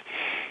face.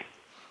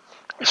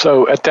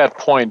 So at that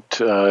point,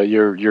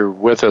 you're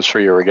with us or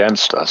you're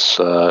against us,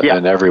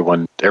 and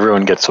everyone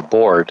gets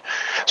aboard.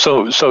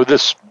 So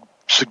this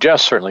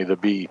suggests certainly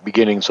the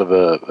beginnings of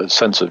a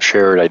sense of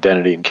shared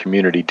identity and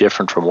community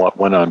different from what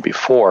went on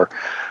before.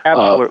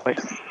 Absolutely.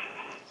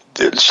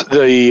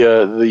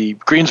 The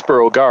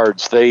Greensboro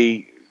Guards,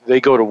 they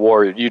go to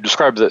war. You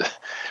described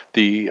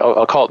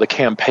I'll call it the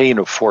campaign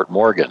of Fort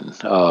Morgan.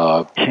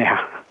 Tell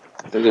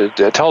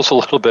us a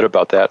little bit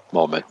about that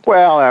moment.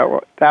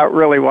 Well, that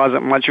really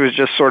wasn't much. It was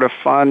just sort of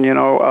fun,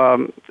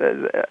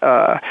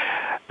 the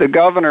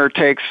governor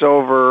takes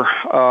over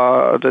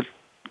the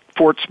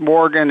Forts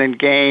Morgan and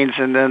Gaines,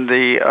 and then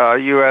the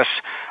U.S.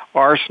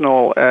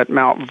 arsenal at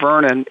Mount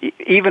Vernon,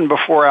 even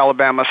before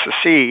Alabama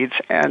secedes,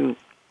 and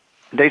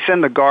they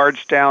send the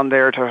guards down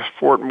there to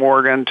Fort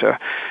Morgan to,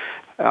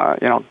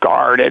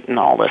 guard it and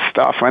all this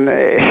stuff. And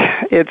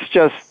it's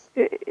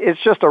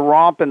just a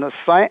romp in the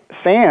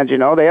sand.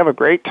 They have a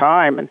great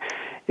time, and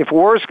if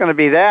war is going to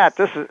be that,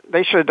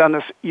 they should have done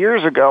this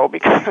years ago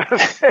because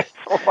it's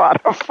a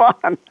lot of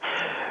fun.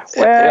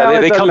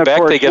 Well, they come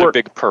back, they get a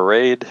big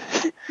parade.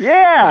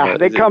 Yeah,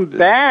 they come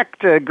back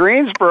to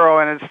Greensboro,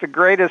 and it's the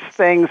greatest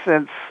thing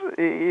since,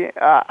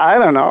 I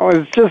don't know,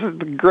 it's just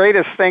the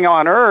greatest thing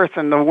on earth,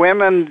 and the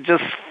women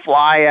just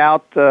fly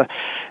out the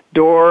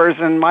doors,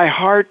 and my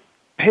heart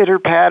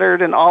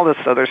pitter-pattered and all this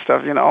other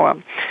stuff,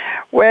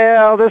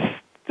 Well, this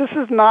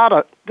is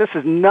not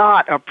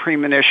a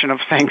premonition of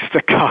things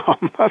to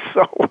come.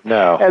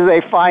 No. As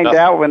they find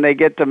out when they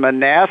get to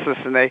Manassas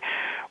and they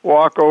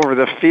walk over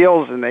the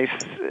fields and they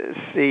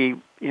see,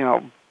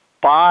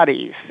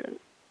 bodies and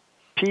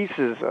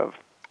pieces of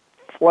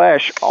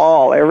flesh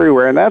all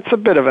everywhere, and that's a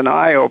bit of an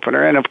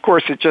eye-opener, and of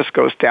course it just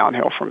goes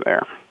downhill from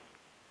there.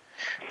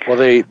 Well,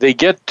 they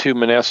get to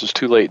Manassas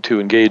too late to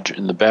engage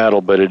in the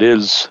battle, but it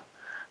is,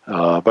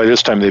 by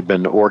this time they've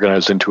been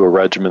organized into a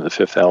regiment, the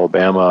 5th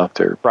Alabama.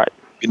 They're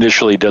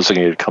initially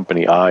designated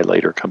Company I,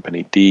 later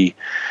Company D.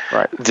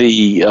 Right.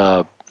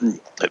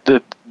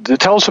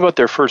 Tell us about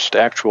their first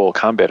actual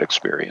combat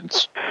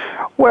experience.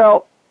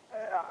 Well,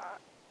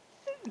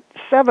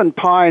 Seven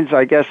Pines,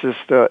 I guess, is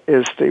the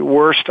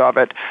worst of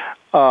it,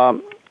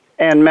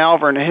 and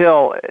Malvern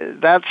Hill.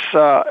 That's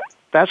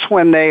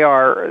when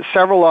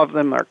several of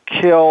them are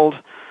killed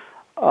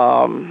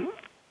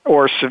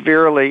or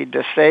severely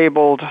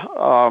disabled.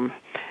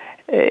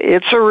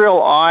 It's a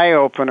real eye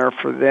opener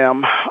for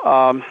them.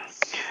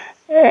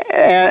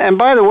 And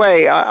by the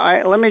way,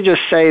 let me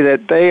just say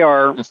that they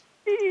are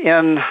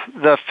in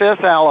the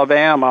 5th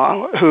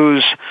Alabama,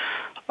 whose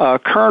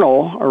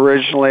colonel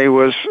originally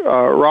was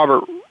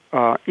Robert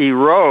E.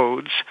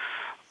 Rhodes.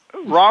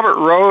 Robert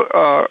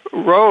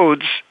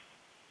Rhodes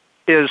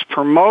is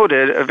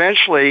promoted.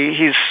 Eventually,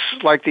 he's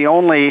like the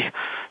only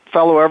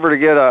fellow ever to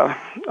get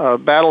a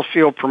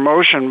battlefield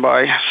promotion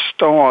by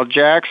Stonewall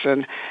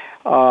Jackson.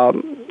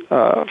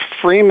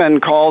 Freeman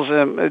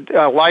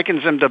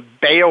likens him to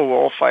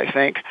Beowulf, I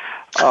think,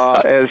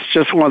 as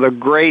just one of the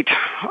great,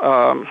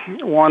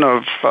 one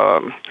of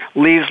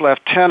Lee's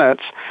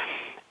lieutenants.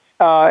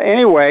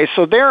 Anyway,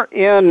 so they're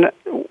in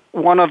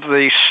one of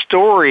the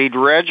storied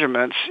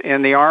regiments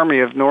in the Army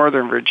of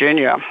Northern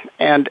Virginia,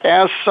 and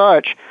as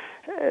such,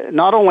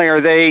 not only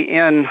are they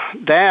in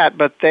that,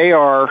 but they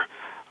are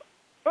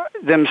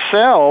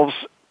themselves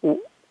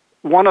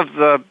one of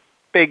the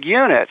big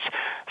units.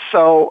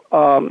 So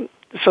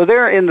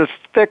they're in the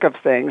thick of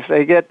things.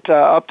 They get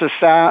up to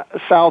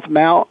South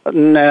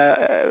Mountain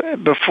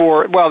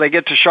they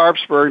get to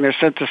Sharpsburg, and they're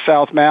sent to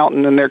South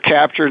Mountain, and they're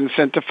captured and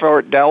sent to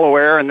Fort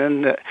Delaware, and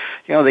then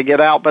they get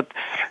out. But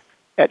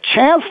at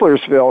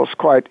Chancellorsville is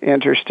quite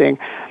interesting.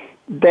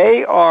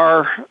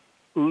 They're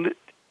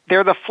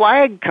the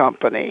flag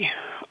company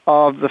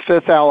of the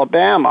 5th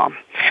Alabama.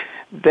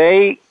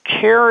 They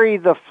carry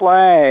the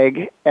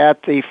flag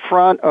at the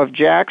front of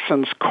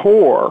Jackson's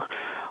corps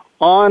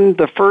on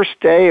the first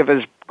day of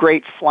his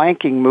great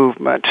flanking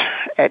movement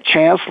at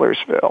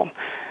Chancellorsville.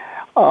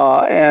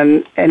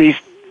 And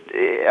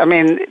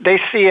they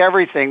see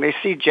everything. They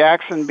see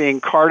Jackson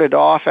being carted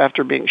off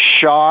after being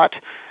shot.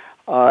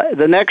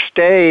 The next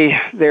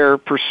day, they're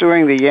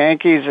pursuing the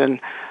Yankees, and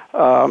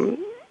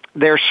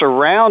they're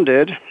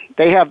surrounded.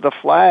 They have the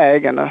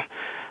flag, and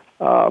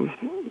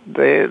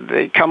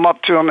they come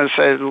up to him and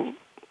say,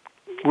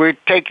 "We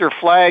take your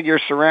flag. You're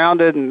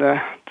surrounded." And the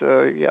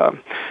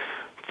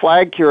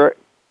flag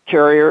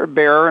carrier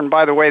bearer, and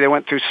by the way, they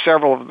went through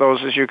several of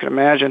those, as you can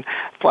imagine.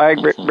 Flag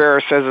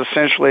bearer says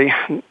essentially,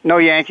 "No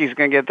Yankee's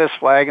going to get this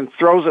flag," and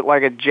throws it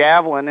like a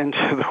javelin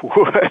into the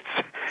woods.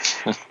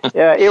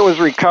 Yeah, it was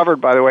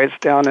recovered, by the way. It's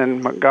down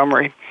in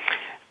Montgomery.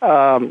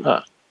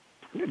 Go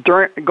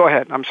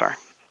ahead. I'm sorry.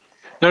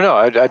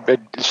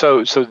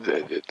 So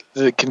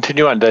the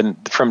continue on then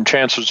from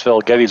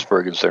Chancellorsville.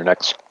 Gettysburg is their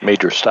next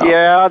major stop.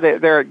 Yeah,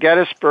 they're at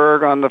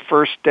Gettysburg on the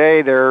first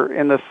day. They're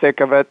in the thick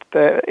of it.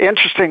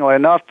 Interestingly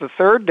enough, the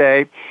third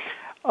day,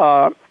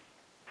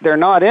 they're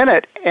not in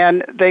it,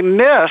 and they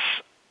miss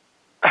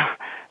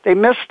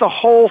the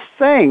whole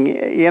thing.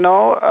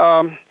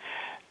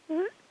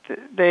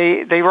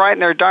 They write in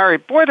their diary,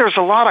 boy, there's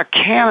a lot of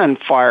cannon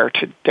fire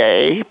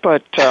today,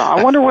 but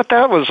I wonder what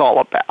that was all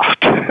about.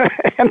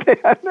 and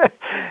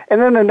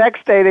then the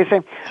next day they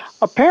say,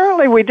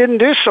 apparently we didn't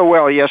do so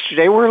well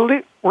yesterday.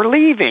 We're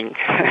leaving.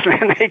 And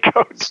then they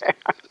go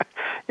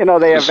down.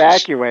 They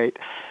evacuate.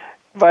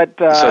 But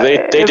so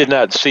they did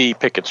not see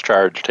Pickett's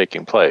charge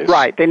taking place.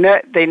 Right.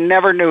 They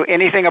never knew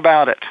anything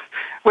about it,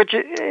 which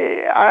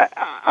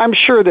I'm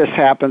sure this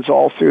happens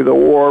all through the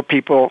war.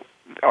 People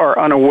are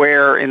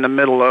unaware in the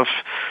middle of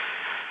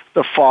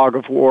the fog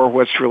of war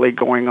what's really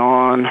going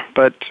on,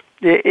 but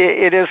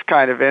it is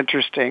kind of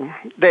interesting.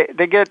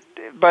 They get,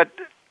 but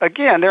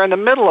again, they're in the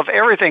middle of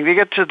everything. They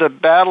get to the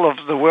Battle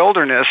of the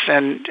Wilderness,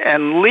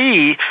 and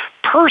Lee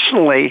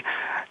personally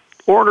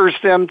orders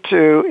them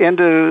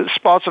into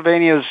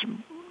Spotsylvania's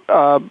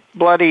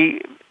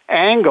bloody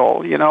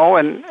angle,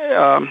 and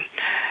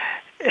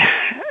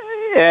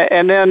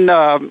then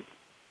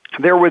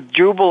they're with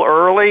Jubal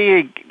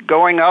Early,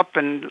 going up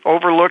and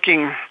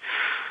overlooking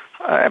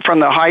from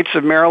the heights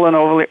of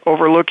Maryland,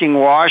 overlooking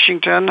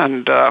Washington,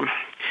 and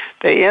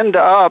they end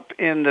up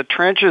in the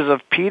trenches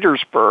of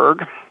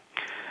Petersburg.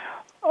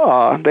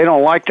 They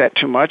don't like that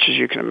too much, as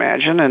you can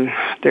imagine, and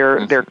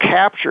they're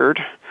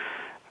captured,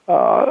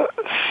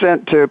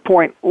 sent to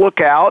Point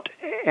Lookout,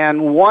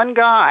 and one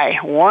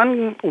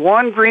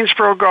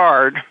Greensboro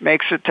guard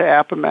makes it to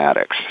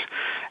Appomattox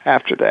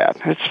after that.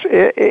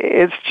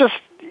 It's just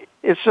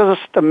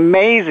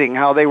amazing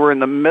how they were in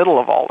the middle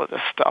of all of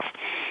this stuff.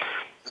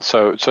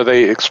 So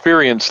they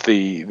experienced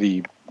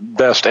the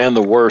best and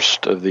the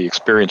worst of the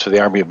experience of the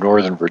Army of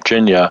Northern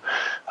Virginia,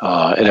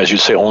 and as you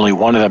say, only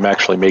one of them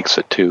actually makes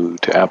it to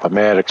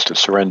Appomattox to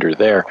surrender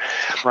there.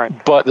 Right.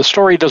 But the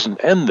story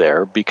doesn't end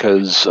there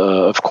because,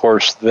 of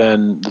course,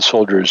 then the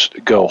soldiers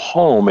go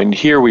home, and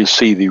here we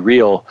see the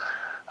real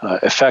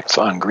effects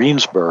on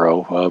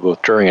Greensboro,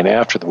 both during and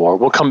after the war.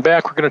 We'll come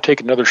back. We're going to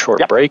take another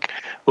short break.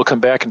 We'll come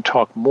back and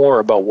talk more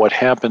about what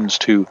happens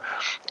to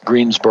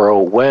Greensboro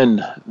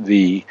when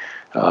the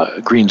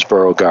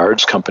Greensboro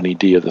Guards, Company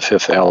D of the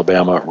 5th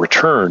Alabama,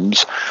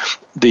 returns.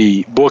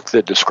 The book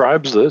that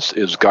describes this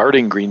is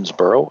Guarding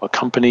Greensboro, a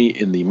company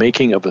in the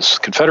making of a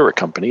Confederate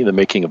company, the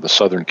making of a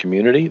Southern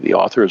community. The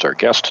author is our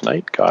guest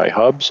tonight, Guy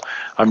Hubbs.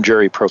 I'm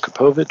Jerry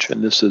Prokopovich,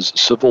 and this is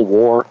Civil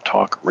War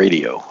Talk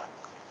Radio.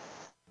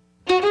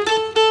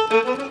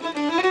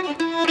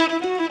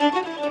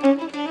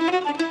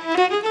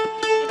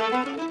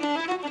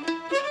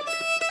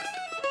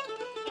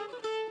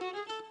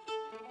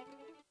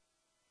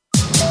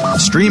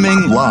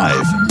 Streaming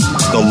live,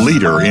 the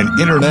leader in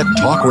Internet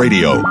talk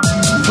radio,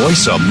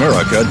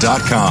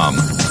 VoiceAmerica.com.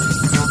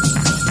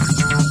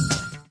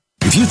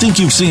 If you think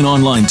you've seen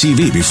online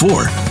TV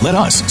before, let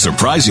us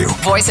surprise you.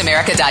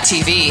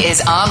 VoiceAmerica.tv is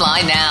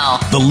online now.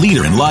 The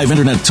leader in live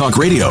Internet talk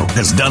radio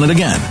has done it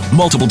again.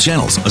 Multiple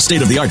channels, a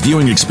state-of-the-art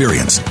viewing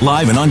experience,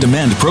 live and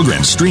on-demand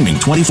programs streaming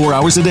 24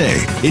 hours a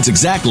day. It's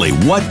exactly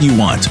what you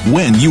want,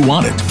 when you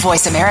want it.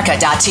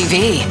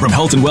 VoiceAmerica.tv. From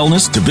health and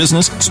wellness to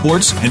business,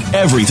 sports, and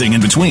everything in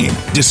between.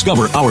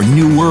 Discover our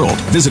new world.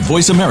 Visit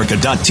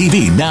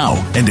VoiceAmerica.tv now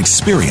and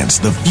experience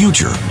the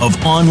future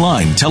of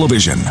online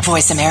television.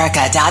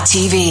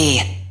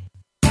 VoiceAmerica.tv.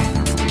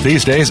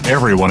 These days,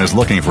 everyone is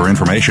looking for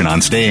information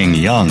on staying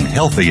young,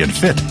 healthy, and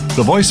fit.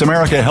 The Voice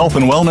America Health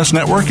and Wellness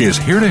Network is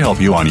here to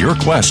help you on your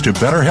quest to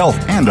better health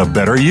and a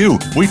better you.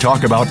 We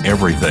talk about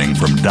everything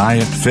from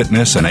diet,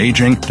 fitness, and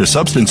aging to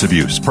substance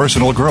abuse,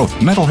 personal growth,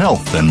 mental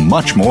health, and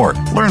much more.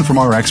 Learn from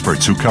our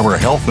experts who cover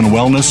health and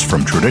wellness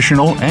from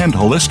traditional and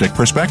holistic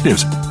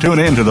perspectives. Tune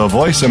in to the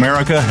Voice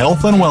America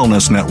Health and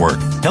Wellness Network.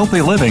 Healthy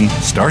living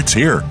starts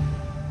here.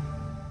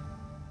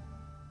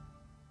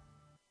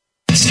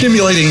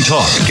 Stimulating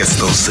talk gets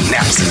those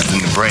synapses in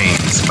the brain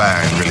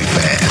firing really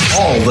fast.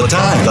 All the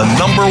time. The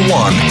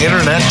 #1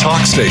 Internet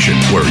talk station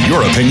where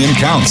your opinion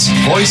counts.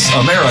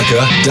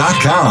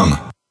 VoiceAmerica.com.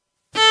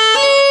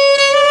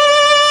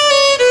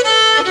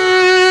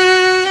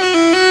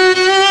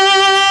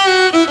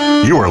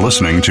 You are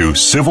listening to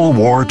Civil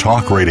War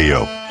Talk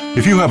Radio.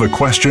 If you have a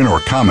question or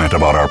comment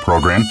about our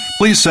program,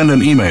 please send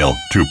an email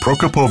to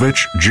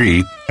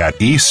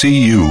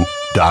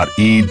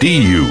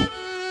prokopovic@ecu.edu.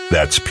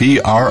 That's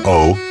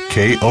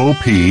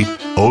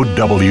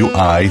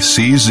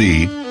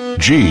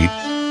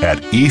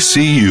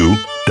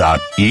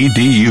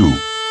PROKOPOWICZG@ecu.edu.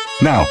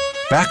 Now,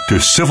 back to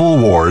Civil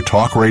War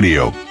Talk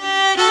Radio.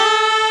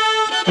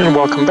 And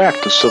welcome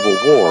back to Civil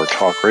War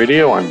Talk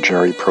Radio. I'm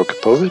Jerry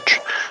Prokopovich,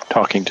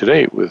 talking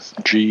today with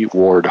G.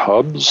 Ward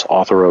Hubbs,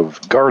 author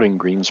of Guarding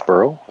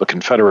Greensboro, a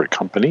Confederate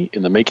company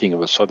in the making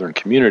of a Southern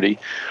community.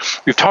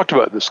 We've talked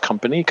about this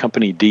company,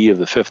 Company D of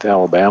the 5th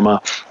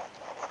Alabama,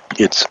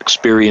 its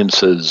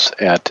experiences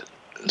at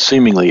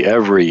seemingly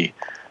every,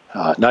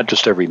 not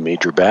just every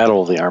major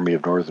battle of the Army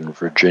of Northern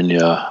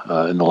Virginia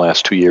in the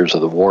last 2 years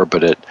of the war,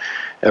 but at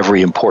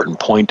every important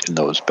point in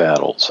those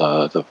battles,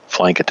 the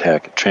flank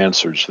attack at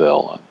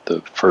Chancellorsville,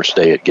 the first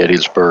day at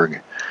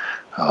Gettysburg,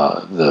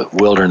 the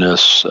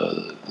Wilderness,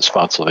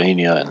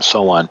 Spotsylvania, and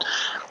so on.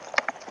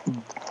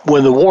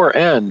 When the war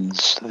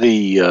ends,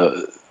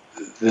 the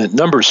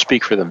numbers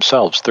speak for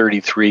themselves.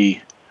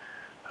 33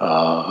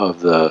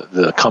 of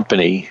the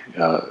company,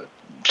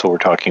 so we're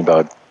talking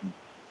about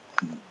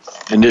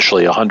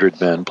initially 100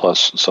 men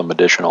plus some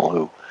additional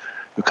who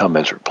come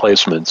as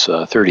replacements.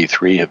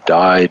 33 have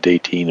died,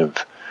 18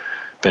 have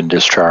been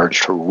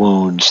discharged for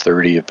wounds,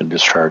 30 have been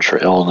discharged for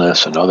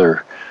illness and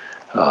other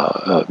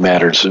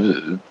matters.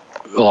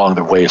 Along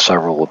the way,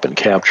 several have been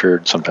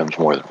captured, sometimes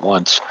more than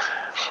once.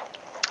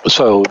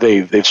 So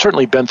they've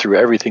certainly been through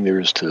everything there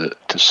is to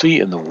see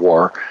in the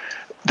war.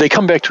 They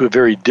come back to a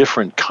very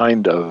different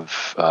kind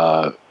of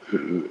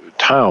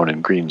town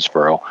in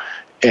Greensboro.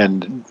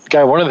 And,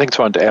 Guy, one of the things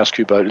I wanted to ask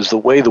you about is the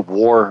way the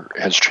war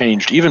has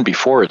changed even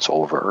before it's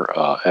over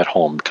at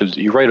home, because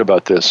you write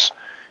about this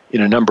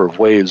in a number of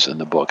ways in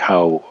the book,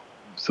 how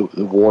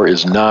the war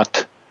is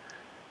not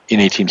in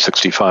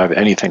 1865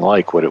 anything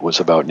like what it was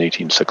about in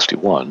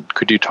 1861.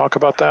 Could you talk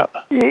about that?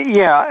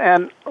 Yeah,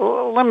 and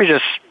let me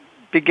just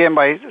begin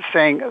by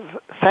saying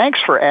thanks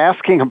for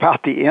asking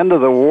about the end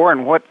of the war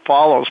and what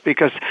follows,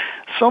 because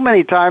so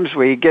many times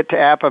we get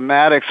to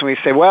Appomattox and we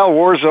say, well,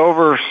 war's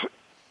over,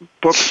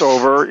 book's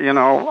over,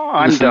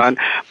 I'm done.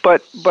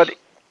 But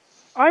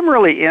I'm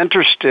really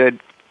interested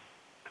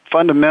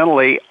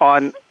fundamentally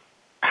on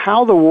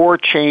how the war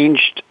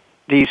changed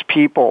these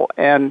people,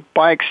 and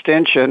by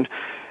extension,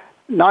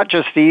 not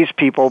just these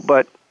people,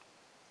 but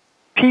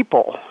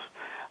people.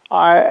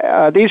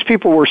 These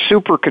people were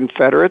super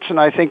Confederates, and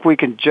I think we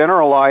can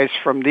generalize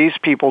from these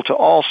people to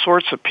all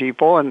sorts of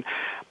people.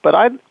 But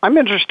I'm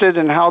interested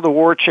in how the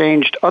war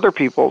changed other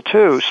people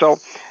too. So,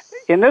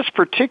 in this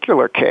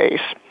particular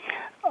case,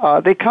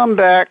 they come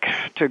back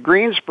to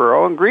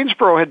Greensboro, and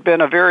Greensboro had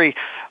been a very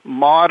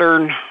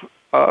modern,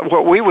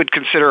 what we would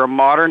consider a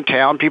modern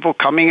town. People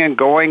coming and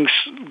going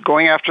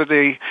after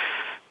the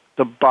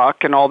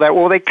buck and all that.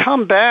 Well, they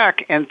come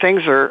back, and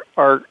things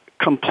are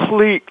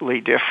completely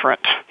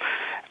different.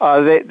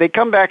 They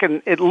come back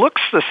and it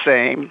looks the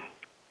same,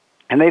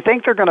 and they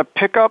think they're going to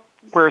pick up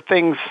where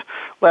things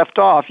left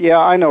off. Yeah,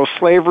 I know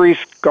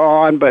slavery's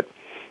gone, but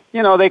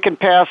they can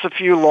pass a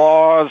few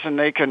laws, and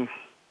they can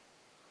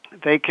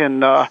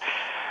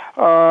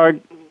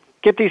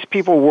get these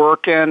people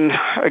working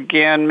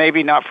again.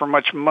 Maybe not for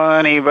much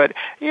money, but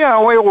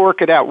we'll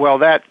work it out. Well,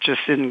 that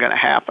just isn't going to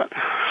happen.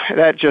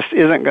 That just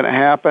isn't going to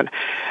happen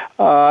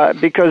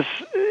because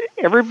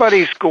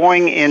everybody's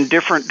going in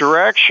different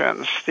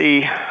directions.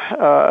 The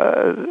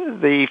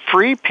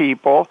free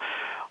people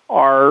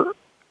are,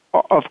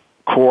 of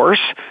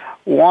course,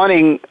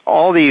 wanting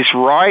all these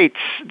rights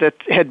that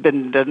had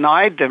been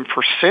denied them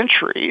for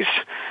centuries,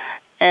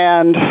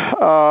 and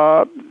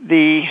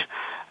the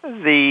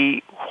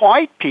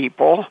white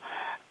people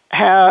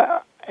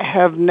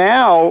have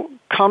now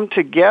come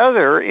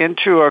together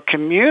into a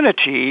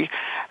community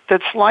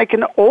that's like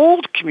an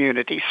old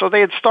community. So they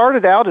had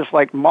started out as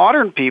like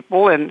modern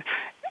people, and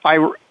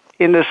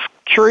in this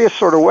curious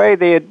sort of way,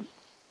 they had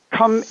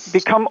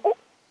become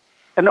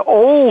an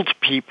old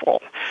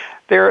people.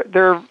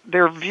 Their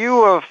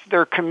view of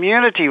their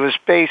community was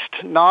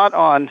based not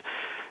on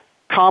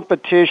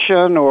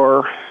competition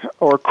or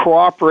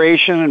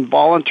cooperation and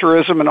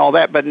voluntarism and all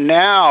that, but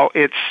now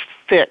it's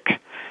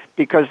thick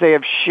because they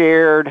have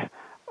shared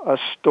a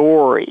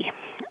story.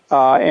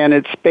 And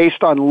it's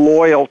based on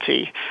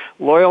loyalty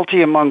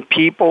among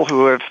people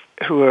who have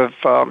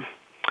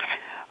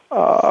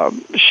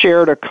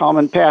shared a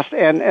common past.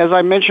 And as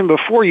I mentioned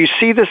before, you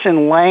see this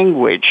in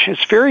language.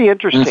 It's very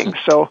interesting.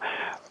 So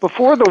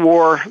before the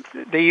war,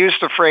 they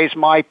used the phrase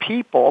 "my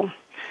people"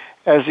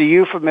 as a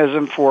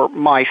euphemism for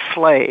 "my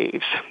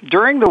slaves."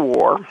 During the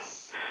war,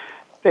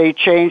 they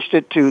changed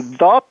it to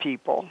 "the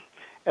people"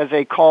 as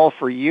a call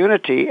for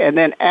unity. And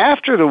then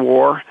after the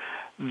war,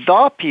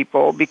 "the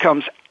people"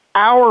 becomes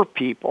 "our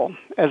people"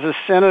 as a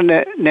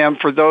synonym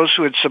for those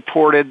who had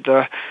supported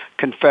the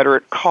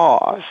Confederate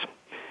cause.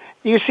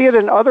 You see it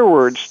in other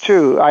words,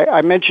 too.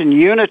 I mentioned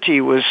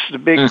unity was the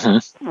big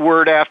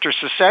word after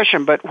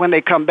secession, but when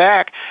they come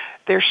back,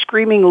 they're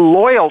screaming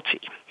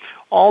loyalty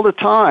all the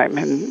time.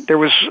 And there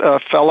was a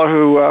fellow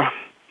who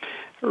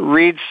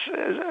reads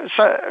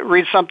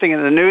something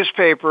in the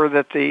newspaper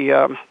that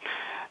the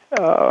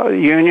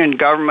Union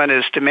government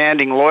is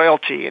demanding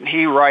loyalty, and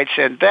he writes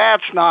in,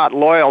 "That's not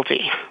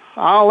loyalty."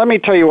 Let me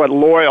tell you what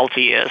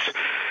loyalty is.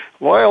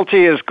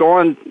 Loyalty is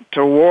going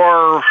to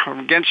war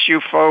against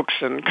you folks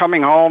and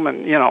coming home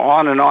and,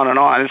 on and on and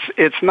on.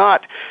 It's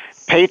not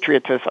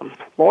patriotism.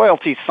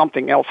 Loyalty is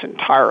something else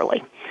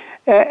entirely.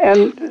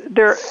 And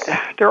there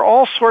are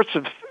all sorts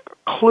of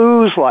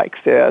clues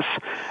like this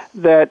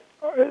that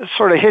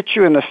sort of hit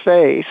you in the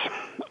face.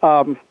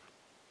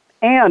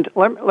 And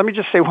let me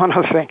just say one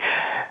other thing.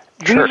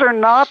 Sure. These are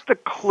not the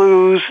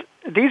clues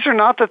these are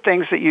not the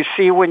things that you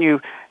see when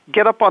you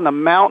get up on the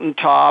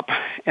mountaintop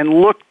and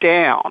look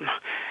down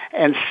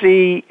and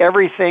see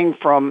everything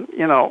from,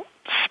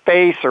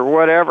 space or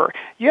whatever.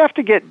 You have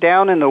to get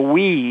down in the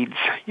weeds.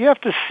 You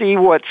have to see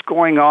what's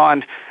going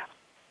on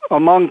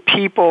among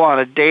people on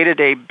a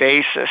day-to-day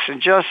basis.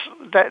 And just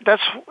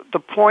that's the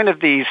point of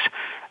these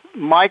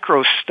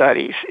micro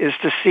studies, is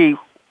to see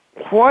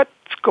what's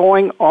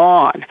going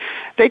on.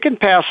 They can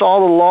pass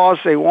all the laws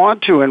they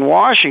want to in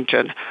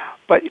Washington,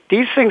 but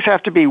these things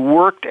have to be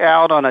worked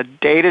out on a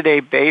day-to-day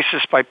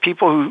basis by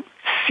people who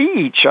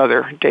see each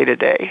other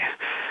day-to-day.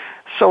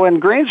 So in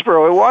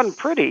Greensboro, it wasn't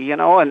pretty,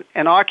 an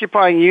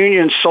occupying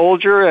Union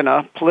soldier and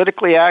a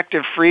politically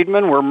active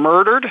freedman were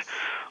murdered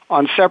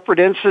on separate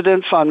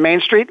incidents on Main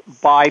Street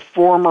by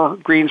former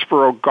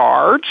Greensboro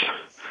guards.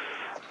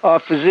 A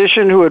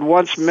physician who had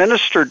once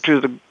ministered to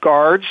the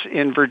guards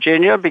in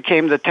Virginia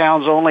became the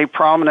town's only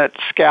prominent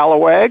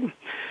scalawag.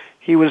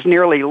 He was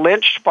nearly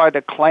lynched by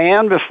the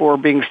Klan before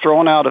being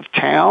thrown out of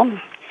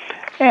town.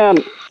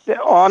 And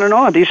on and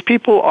on. These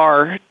people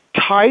are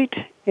tight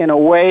in a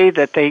way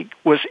that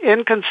was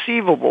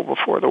inconceivable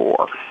before the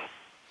war.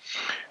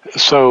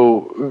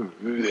 So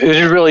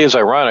it really is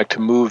ironic to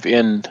move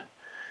in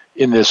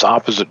this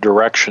opposite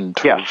direction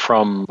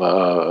from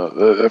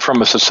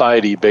a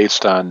society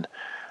based on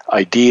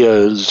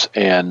ideas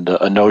and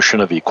a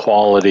notion of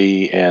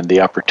equality and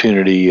the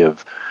opportunity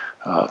of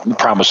the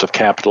promise of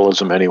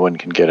capitalism. Anyone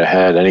can get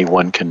ahead.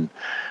 Anyone can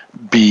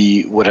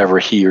be whatever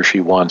he or she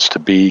wants to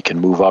be, can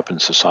move up in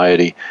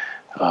society.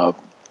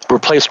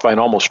 Replaced by an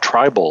almost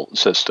tribal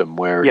system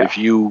where if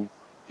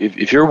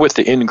you're with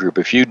the in-group,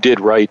 if you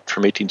did right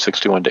from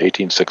 1861 to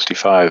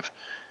 1865,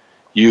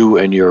 you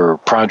and your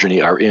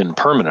progeny are in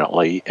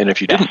permanently, and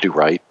if you didn't do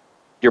right,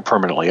 you're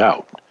permanently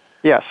out.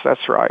 Yes,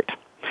 that's right.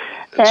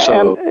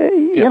 So,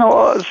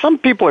 and some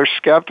people are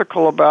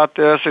skeptical about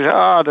this. They say,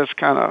 that's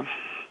kind of,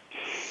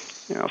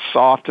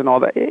 soft and all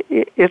that.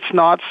 It's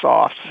not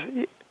soft.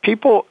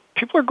 People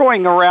are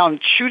going around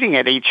shooting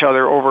at each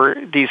other over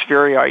these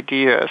very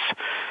ideas.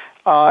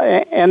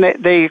 And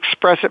they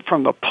express it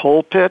from the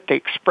pulpit. They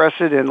express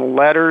it in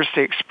letters.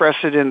 They express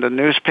it in the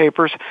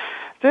newspapers.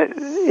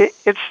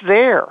 It's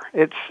there.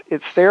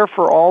 It's there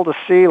for all to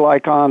see,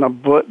 like on a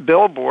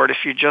billboard.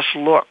 If you just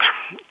look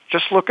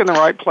in the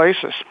right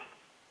places.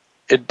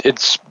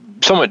 It's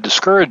somewhat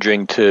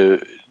discouraging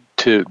to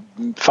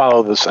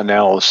follow this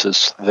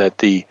analysis that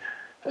the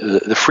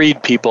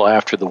freed people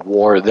after the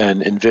war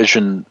then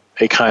envision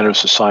a kind of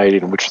society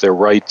in which their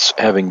rights,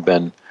 having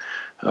been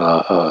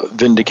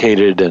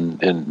vindicated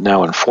and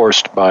now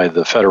enforced by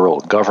the federal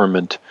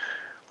government,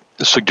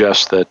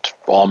 suggests that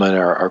all men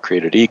are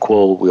created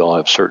equal. We all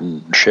have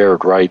certain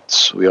shared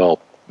rights. We all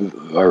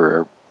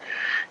are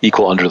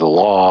equal under the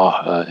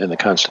law and the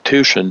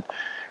Constitution.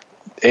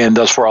 And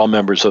thus we're all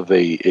members of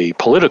a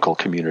political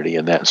community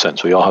in that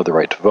sense. We all have the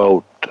right to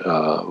vote.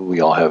 We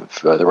all have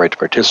the right to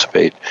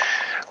participate.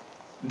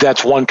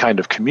 That's one kind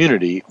of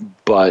community,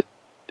 but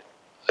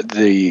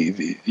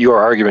your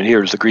argument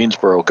here is the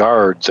Greensboro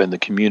Guards and the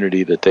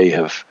community that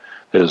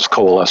has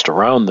coalesced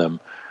around them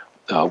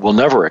will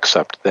never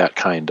accept that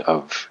kind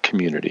of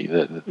community.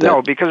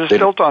 No, because it's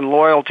built on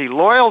loyalty.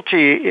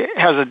 Loyalty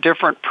has a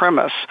different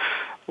premise.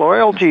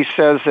 Loyalty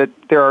says that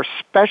there are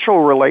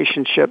special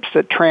relationships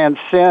that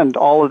transcend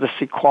all of this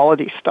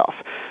equality stuff.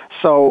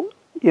 So,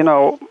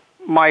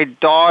 my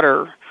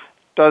daughter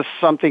does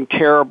something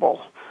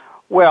terrible.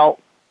 Well,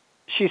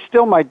 she's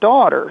still my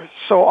daughter,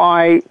 so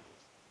I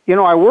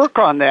work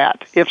on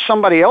that. If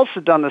somebody else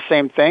had done the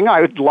same thing,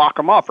 I would lock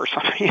them up or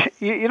something.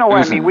 You know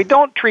what I mean? We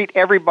don't treat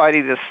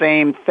everybody the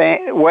same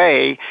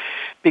way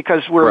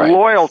because we're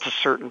loyal to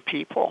certain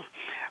people.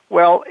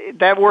 Well,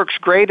 that works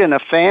great in a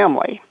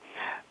family,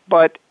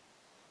 but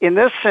in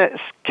this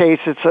case,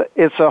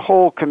 it's a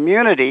whole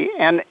community,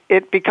 and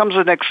it becomes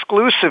an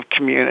exclusive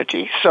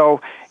community.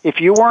 So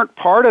if you weren't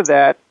part of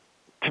that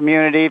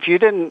community, if you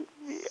didn't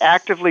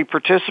actively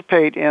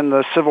participate in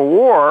the Civil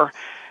War,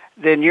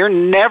 then you're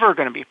never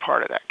going to be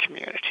part of that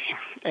community.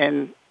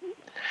 And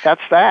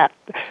that's that.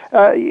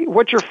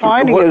 What you're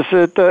finding is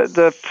that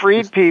the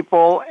freed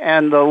people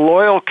and the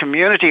loyal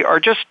community are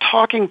just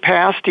talking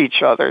past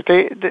each other.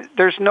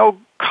 There's no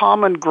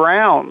common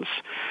grounds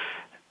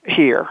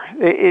here.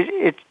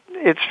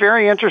 It's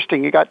very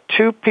interesting. You got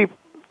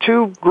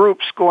two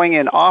groups going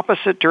in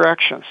opposite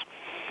directions.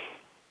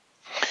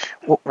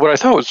 What I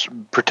thought was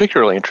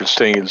particularly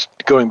interesting is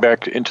going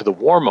back into the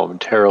war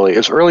momentarily.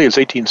 As early as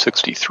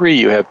 1863,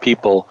 you have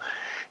people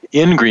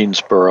in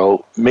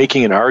Greensboro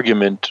making an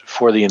argument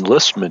for the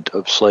enlistment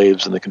of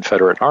slaves in the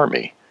Confederate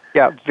Army.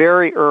 Yeah,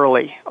 very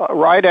early,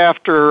 right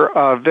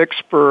after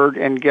Vicksburg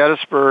and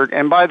Gettysburg.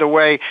 And by the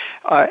way,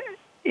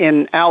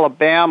 in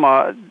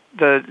Alabama,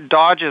 the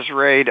Dodges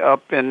raid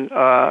up in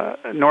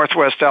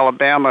northwest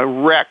Alabama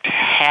wreaked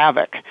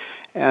havoc,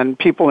 and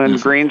people in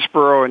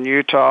Greensboro and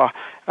Utah,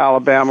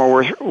 Alabama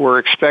were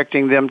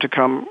expecting them to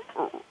come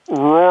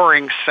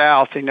roaring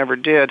south. They never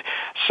did.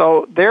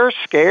 So they're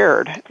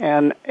scared.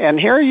 And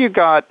here you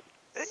got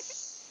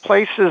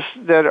places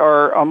that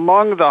are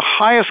among the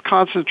highest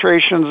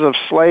concentrations of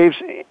slaves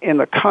in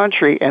the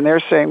country, and they're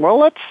saying, well,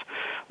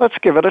 let's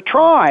give it a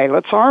try.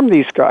 Let's arm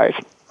these guys.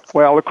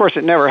 Well, of course,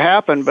 it never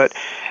happened, but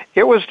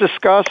it was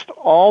discussed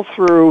all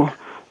through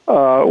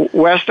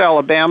West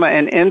Alabama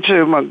and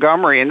into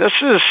Montgomery, and this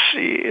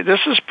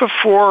is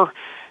before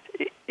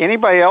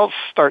anybody else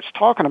starts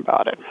talking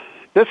about it.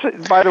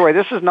 By the way,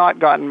 this has not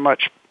gotten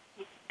much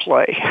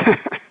play.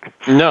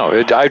 No,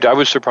 I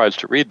was surprised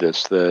to read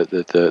this,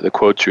 the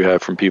quotes you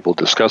have from people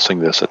discussing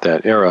this at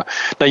that era.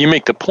 Now, you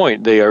make the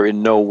point they are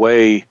in no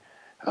way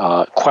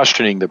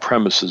questioning the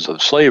premises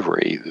of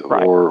slavery,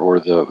 right, or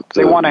the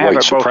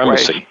white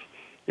supremacy.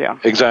 Yeah,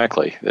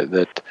 exactly.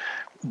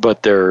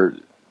 But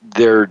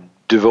their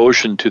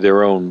devotion to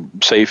their own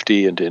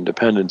safety and to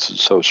independence is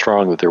so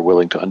strong that they're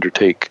willing to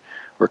undertake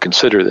or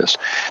consider this.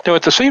 Now,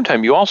 at the same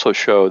time, you also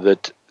show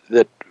that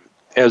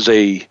as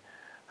a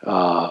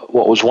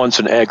what was once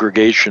an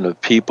aggregation of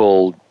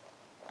people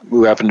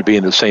who happened to be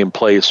in the same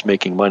place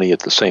making money at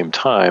the same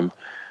time,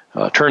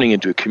 turning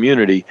into a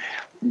community,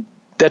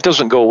 that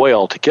doesn't go away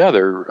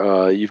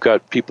altogether. You've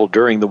got people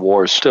during the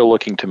war still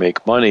looking to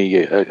make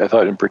money. I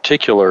thought in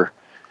particular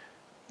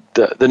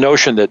the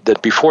notion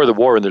that before the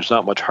war, and there's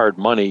not much hard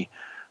money,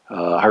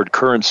 hard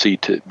currency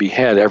to be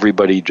had,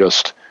 everybody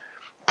just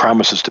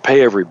promises to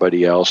pay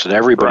everybody else, and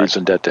everybody's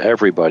in debt to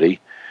everybody.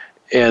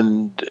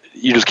 And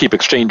you just keep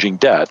exchanging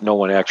debt. No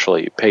one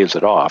actually pays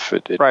it off.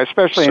 Right,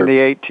 especially in the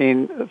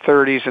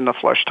 1830s in the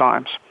flush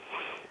times.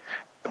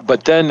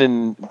 But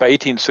then by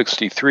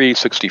 1863,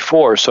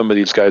 64, some of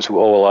these guys who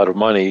owe a lot of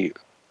money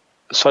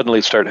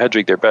suddenly start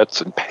hedging their bets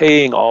and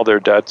paying all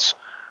their debts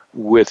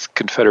with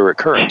Confederate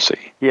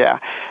currency. Yeah.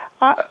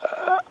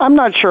 I'm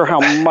not sure how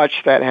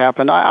much that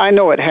happened. I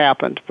know it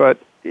happened, but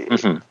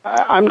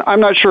I'm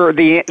not sure let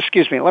me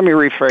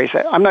rephrase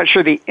that. I'm not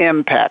sure the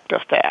impact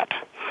of that.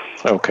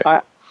 Okay.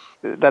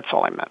 That's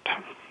all I meant.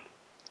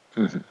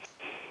 Mm-hmm.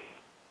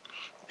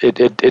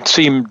 It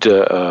seemed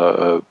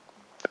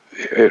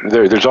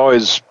there's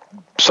always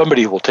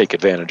somebody who will take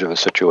advantage of a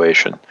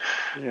situation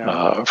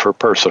for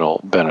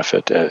personal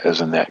benefit,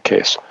 as in that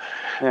case.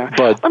 Yeah.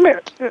 But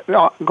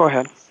go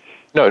ahead.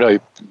 No.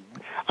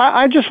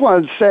 I just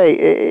wanted to say,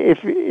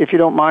 if you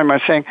don't mind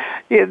my saying,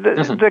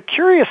 the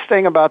curious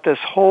thing about this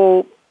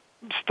whole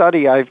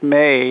study I've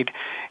made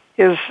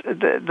is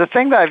the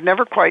thing that I've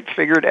never quite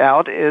figured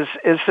out is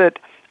that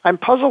I'm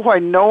puzzled why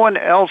no one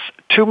else,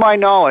 to my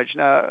knowledge,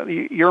 now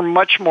you're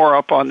much more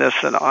up on this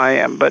than I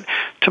am, but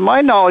to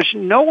my knowledge,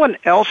 no one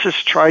else has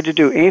tried to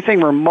do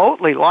anything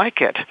remotely like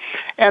it.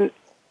 And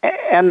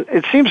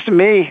it seems to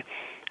me,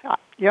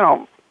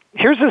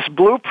 here's this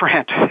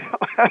blueprint.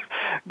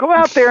 Go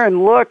out there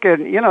and look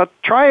and,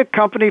 try a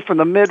company from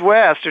the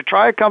Midwest or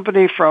try a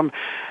company from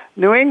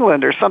New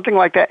England or something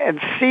like that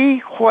and see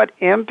what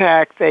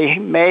impact they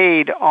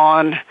made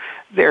on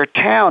their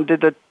town.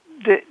 Did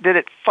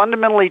it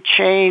fundamentally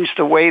change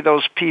the way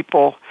those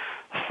people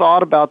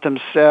thought about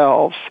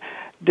themselves?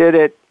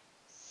 Did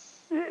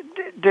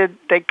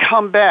they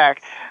come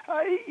back?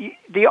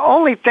 The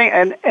only thing,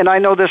 and I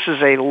know this is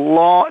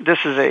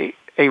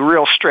a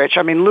real stretch.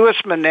 I mean, Louis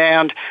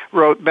Menand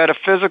wrote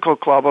Metaphysical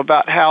Club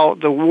about how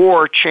the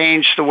war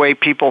changed the way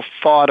people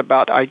thought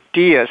about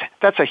ideas.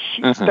 That's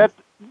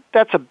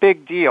a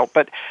big deal,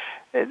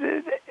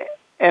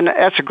 and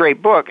that's a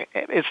great book.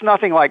 It's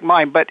nothing like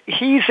mine, but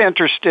he's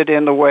interested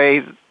in the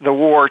way the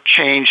war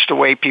changed the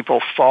way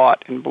people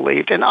thought and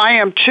believed, and I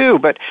am too.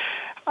 But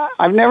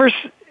I've never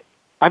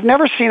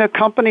seen a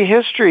company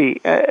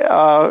history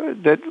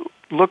that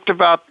looked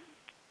about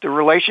the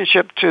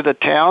relationship to the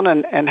town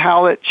and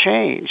how it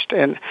changed.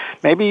 And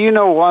maybe you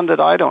know one that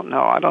I don't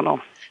know. I don't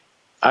know.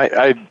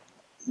 I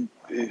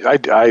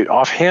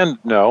offhand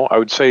no. I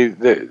would say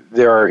that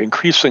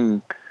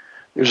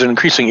there's an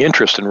increasing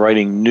interest in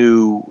writing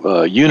new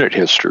unit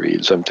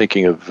histories. I'm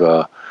thinking of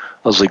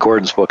Leslie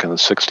Gordon's book on the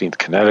 16th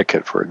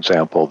Connecticut, for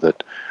example,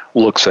 that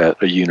looks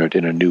at a unit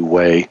in a new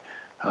way.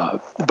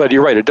 But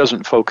you're right, it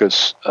doesn't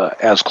focus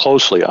as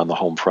closely on the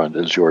home front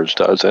as yours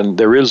does, and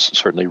there is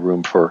certainly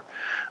room for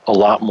a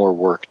lot more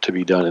work to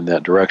be done in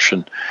that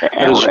direction.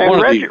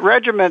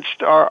 Regiments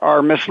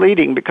are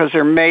misleading because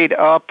they're made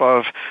up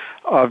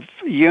of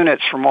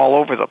units from all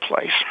over the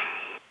place.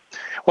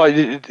 Well,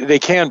 they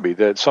can be.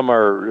 That some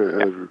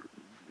are.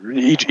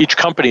 Each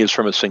company is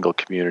from a single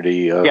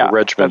community.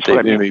 Regiment,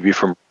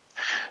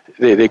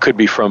 they could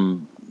be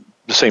from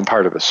the same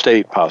part of a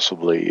state,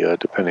 possibly,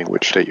 depending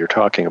which state you're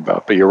talking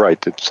about. But you're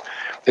right;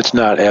 it's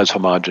not as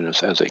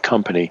homogeneous as a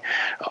company.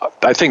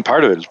 I think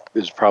part of it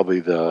is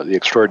probably the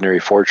extraordinary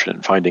fortune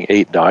in finding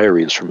 8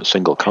 diaries from a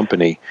single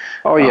company.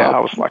 Oh yeah, I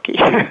was lucky.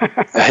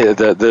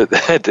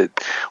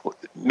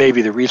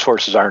 Maybe the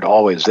resources aren't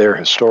always there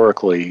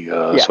historically,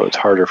 so it's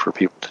harder for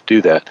people to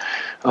do that.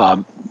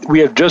 We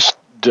have just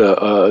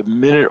a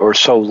minute or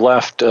so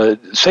left.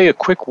 Say a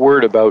quick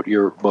word about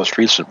your most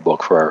recent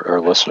book for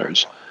our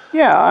listeners.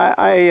 Yeah,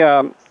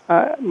 I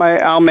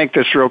I'll make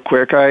this real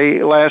quick.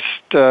 Last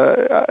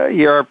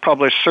year I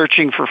published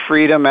Searching for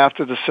Freedom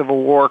After the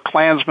Civil War,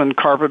 Klansmen,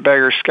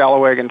 Carpetbaggers,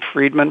 Scalawag, and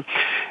Freedmen.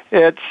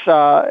 It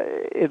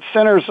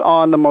centers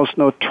on the most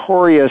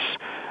notorious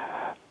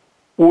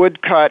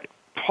woodcut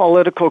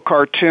political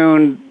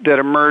cartoon that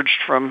emerged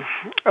from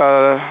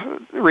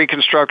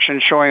Reconstruction,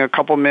 showing a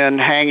couple men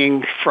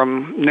hanging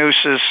from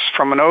nooses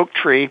from an oak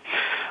tree.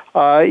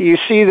 You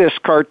see this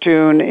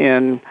cartoon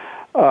in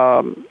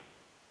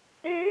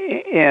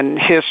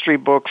history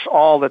books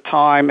all the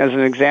time as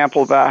an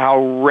example about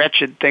how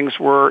wretched things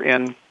were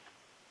in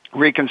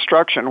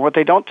Reconstruction. What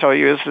they don't tell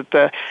you is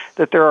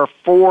that there are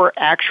 4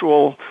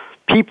 actual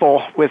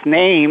people with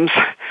names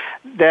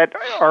that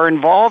are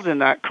involved in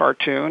that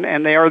cartoon,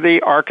 and they are the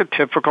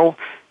archetypical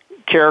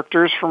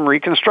characters from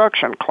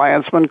Reconstruction: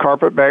 Klansmen,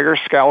 Carpetbaggers,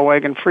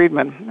 Scalawag, and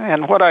Freedmen.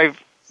 And what I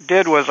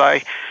did was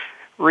I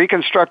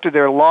reconstructed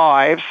their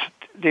lives.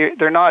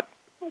 They're not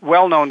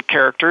well-known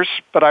characters,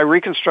 but I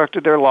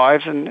reconstructed their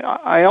lives, and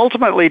I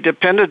ultimately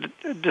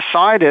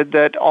decided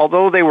that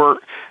although they were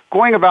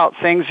going about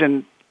things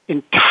in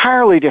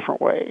entirely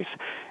different ways,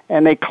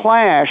 and they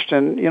clashed,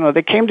 and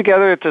they came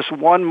together at this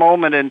one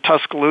moment in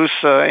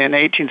Tuscaloosa in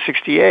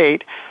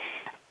 1868,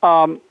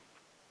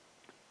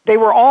 they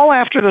were all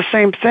after the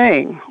same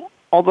thing,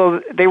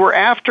 although they were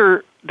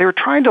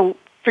trying to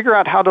figure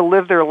out how to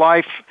live their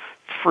life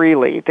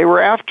freely. They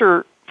were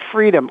after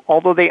freedom,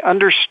 although they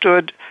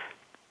understood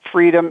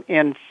freedom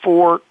in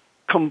 4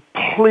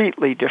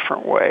 completely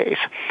different ways.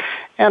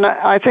 And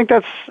I think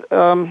that's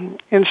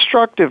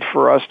instructive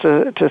for us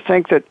to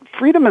think that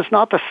freedom is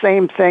not the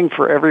same thing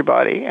for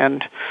everybody,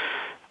 and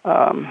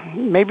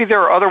maybe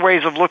there are other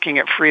ways of looking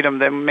at freedom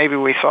than maybe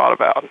we thought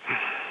about.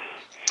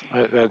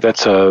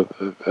 That's a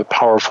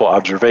powerful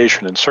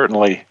observation, and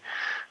certainly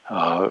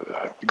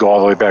go all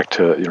the way back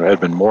to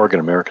Edmund Morgan,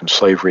 American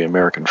Slavery,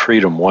 American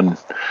Freedom.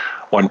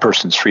 One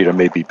person's freedom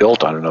may be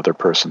built on another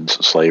person's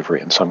slavery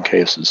in some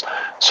cases.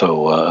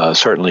 So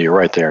certainly you're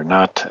right, they are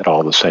not at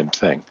all the same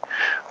thing.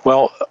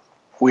 Well,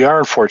 we are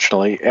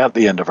unfortunately at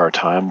the end of our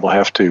time. We'll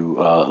have to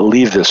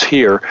leave this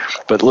here,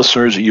 but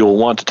listeners, you'll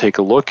want to take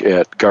a look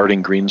at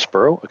Guarding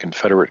Greensboro, a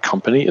Confederate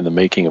company in the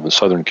making of a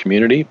Southern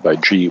community by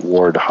G.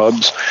 Ward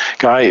Hubbs.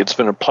 Guy, it's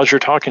been a pleasure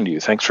talking to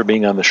you. Thanks for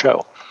being on the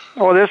show.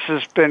 Oh, this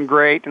has been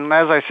great, and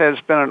as I said,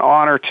 it's been an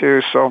honor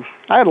too, so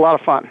I had a lot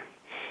of fun.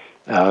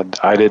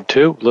 I did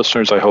too.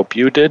 Listeners, I hope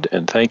you did,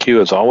 and thank you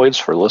as always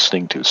for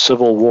listening to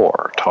Civil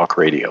War Talk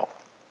Radio.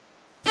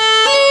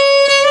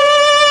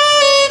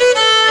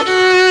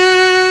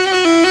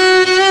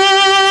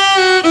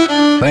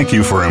 Thank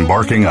you for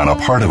embarking on a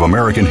part of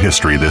American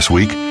history this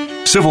week.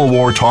 Civil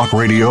War Talk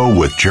Radio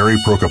with Jerry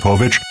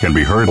Prokopowicz can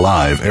be heard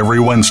live every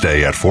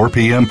Wednesday at 4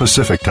 p.m.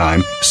 Pacific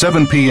Time,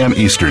 7 p.m.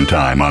 Eastern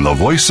Time on the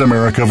Voice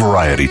America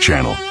Variety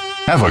Channel.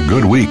 Have a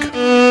good week.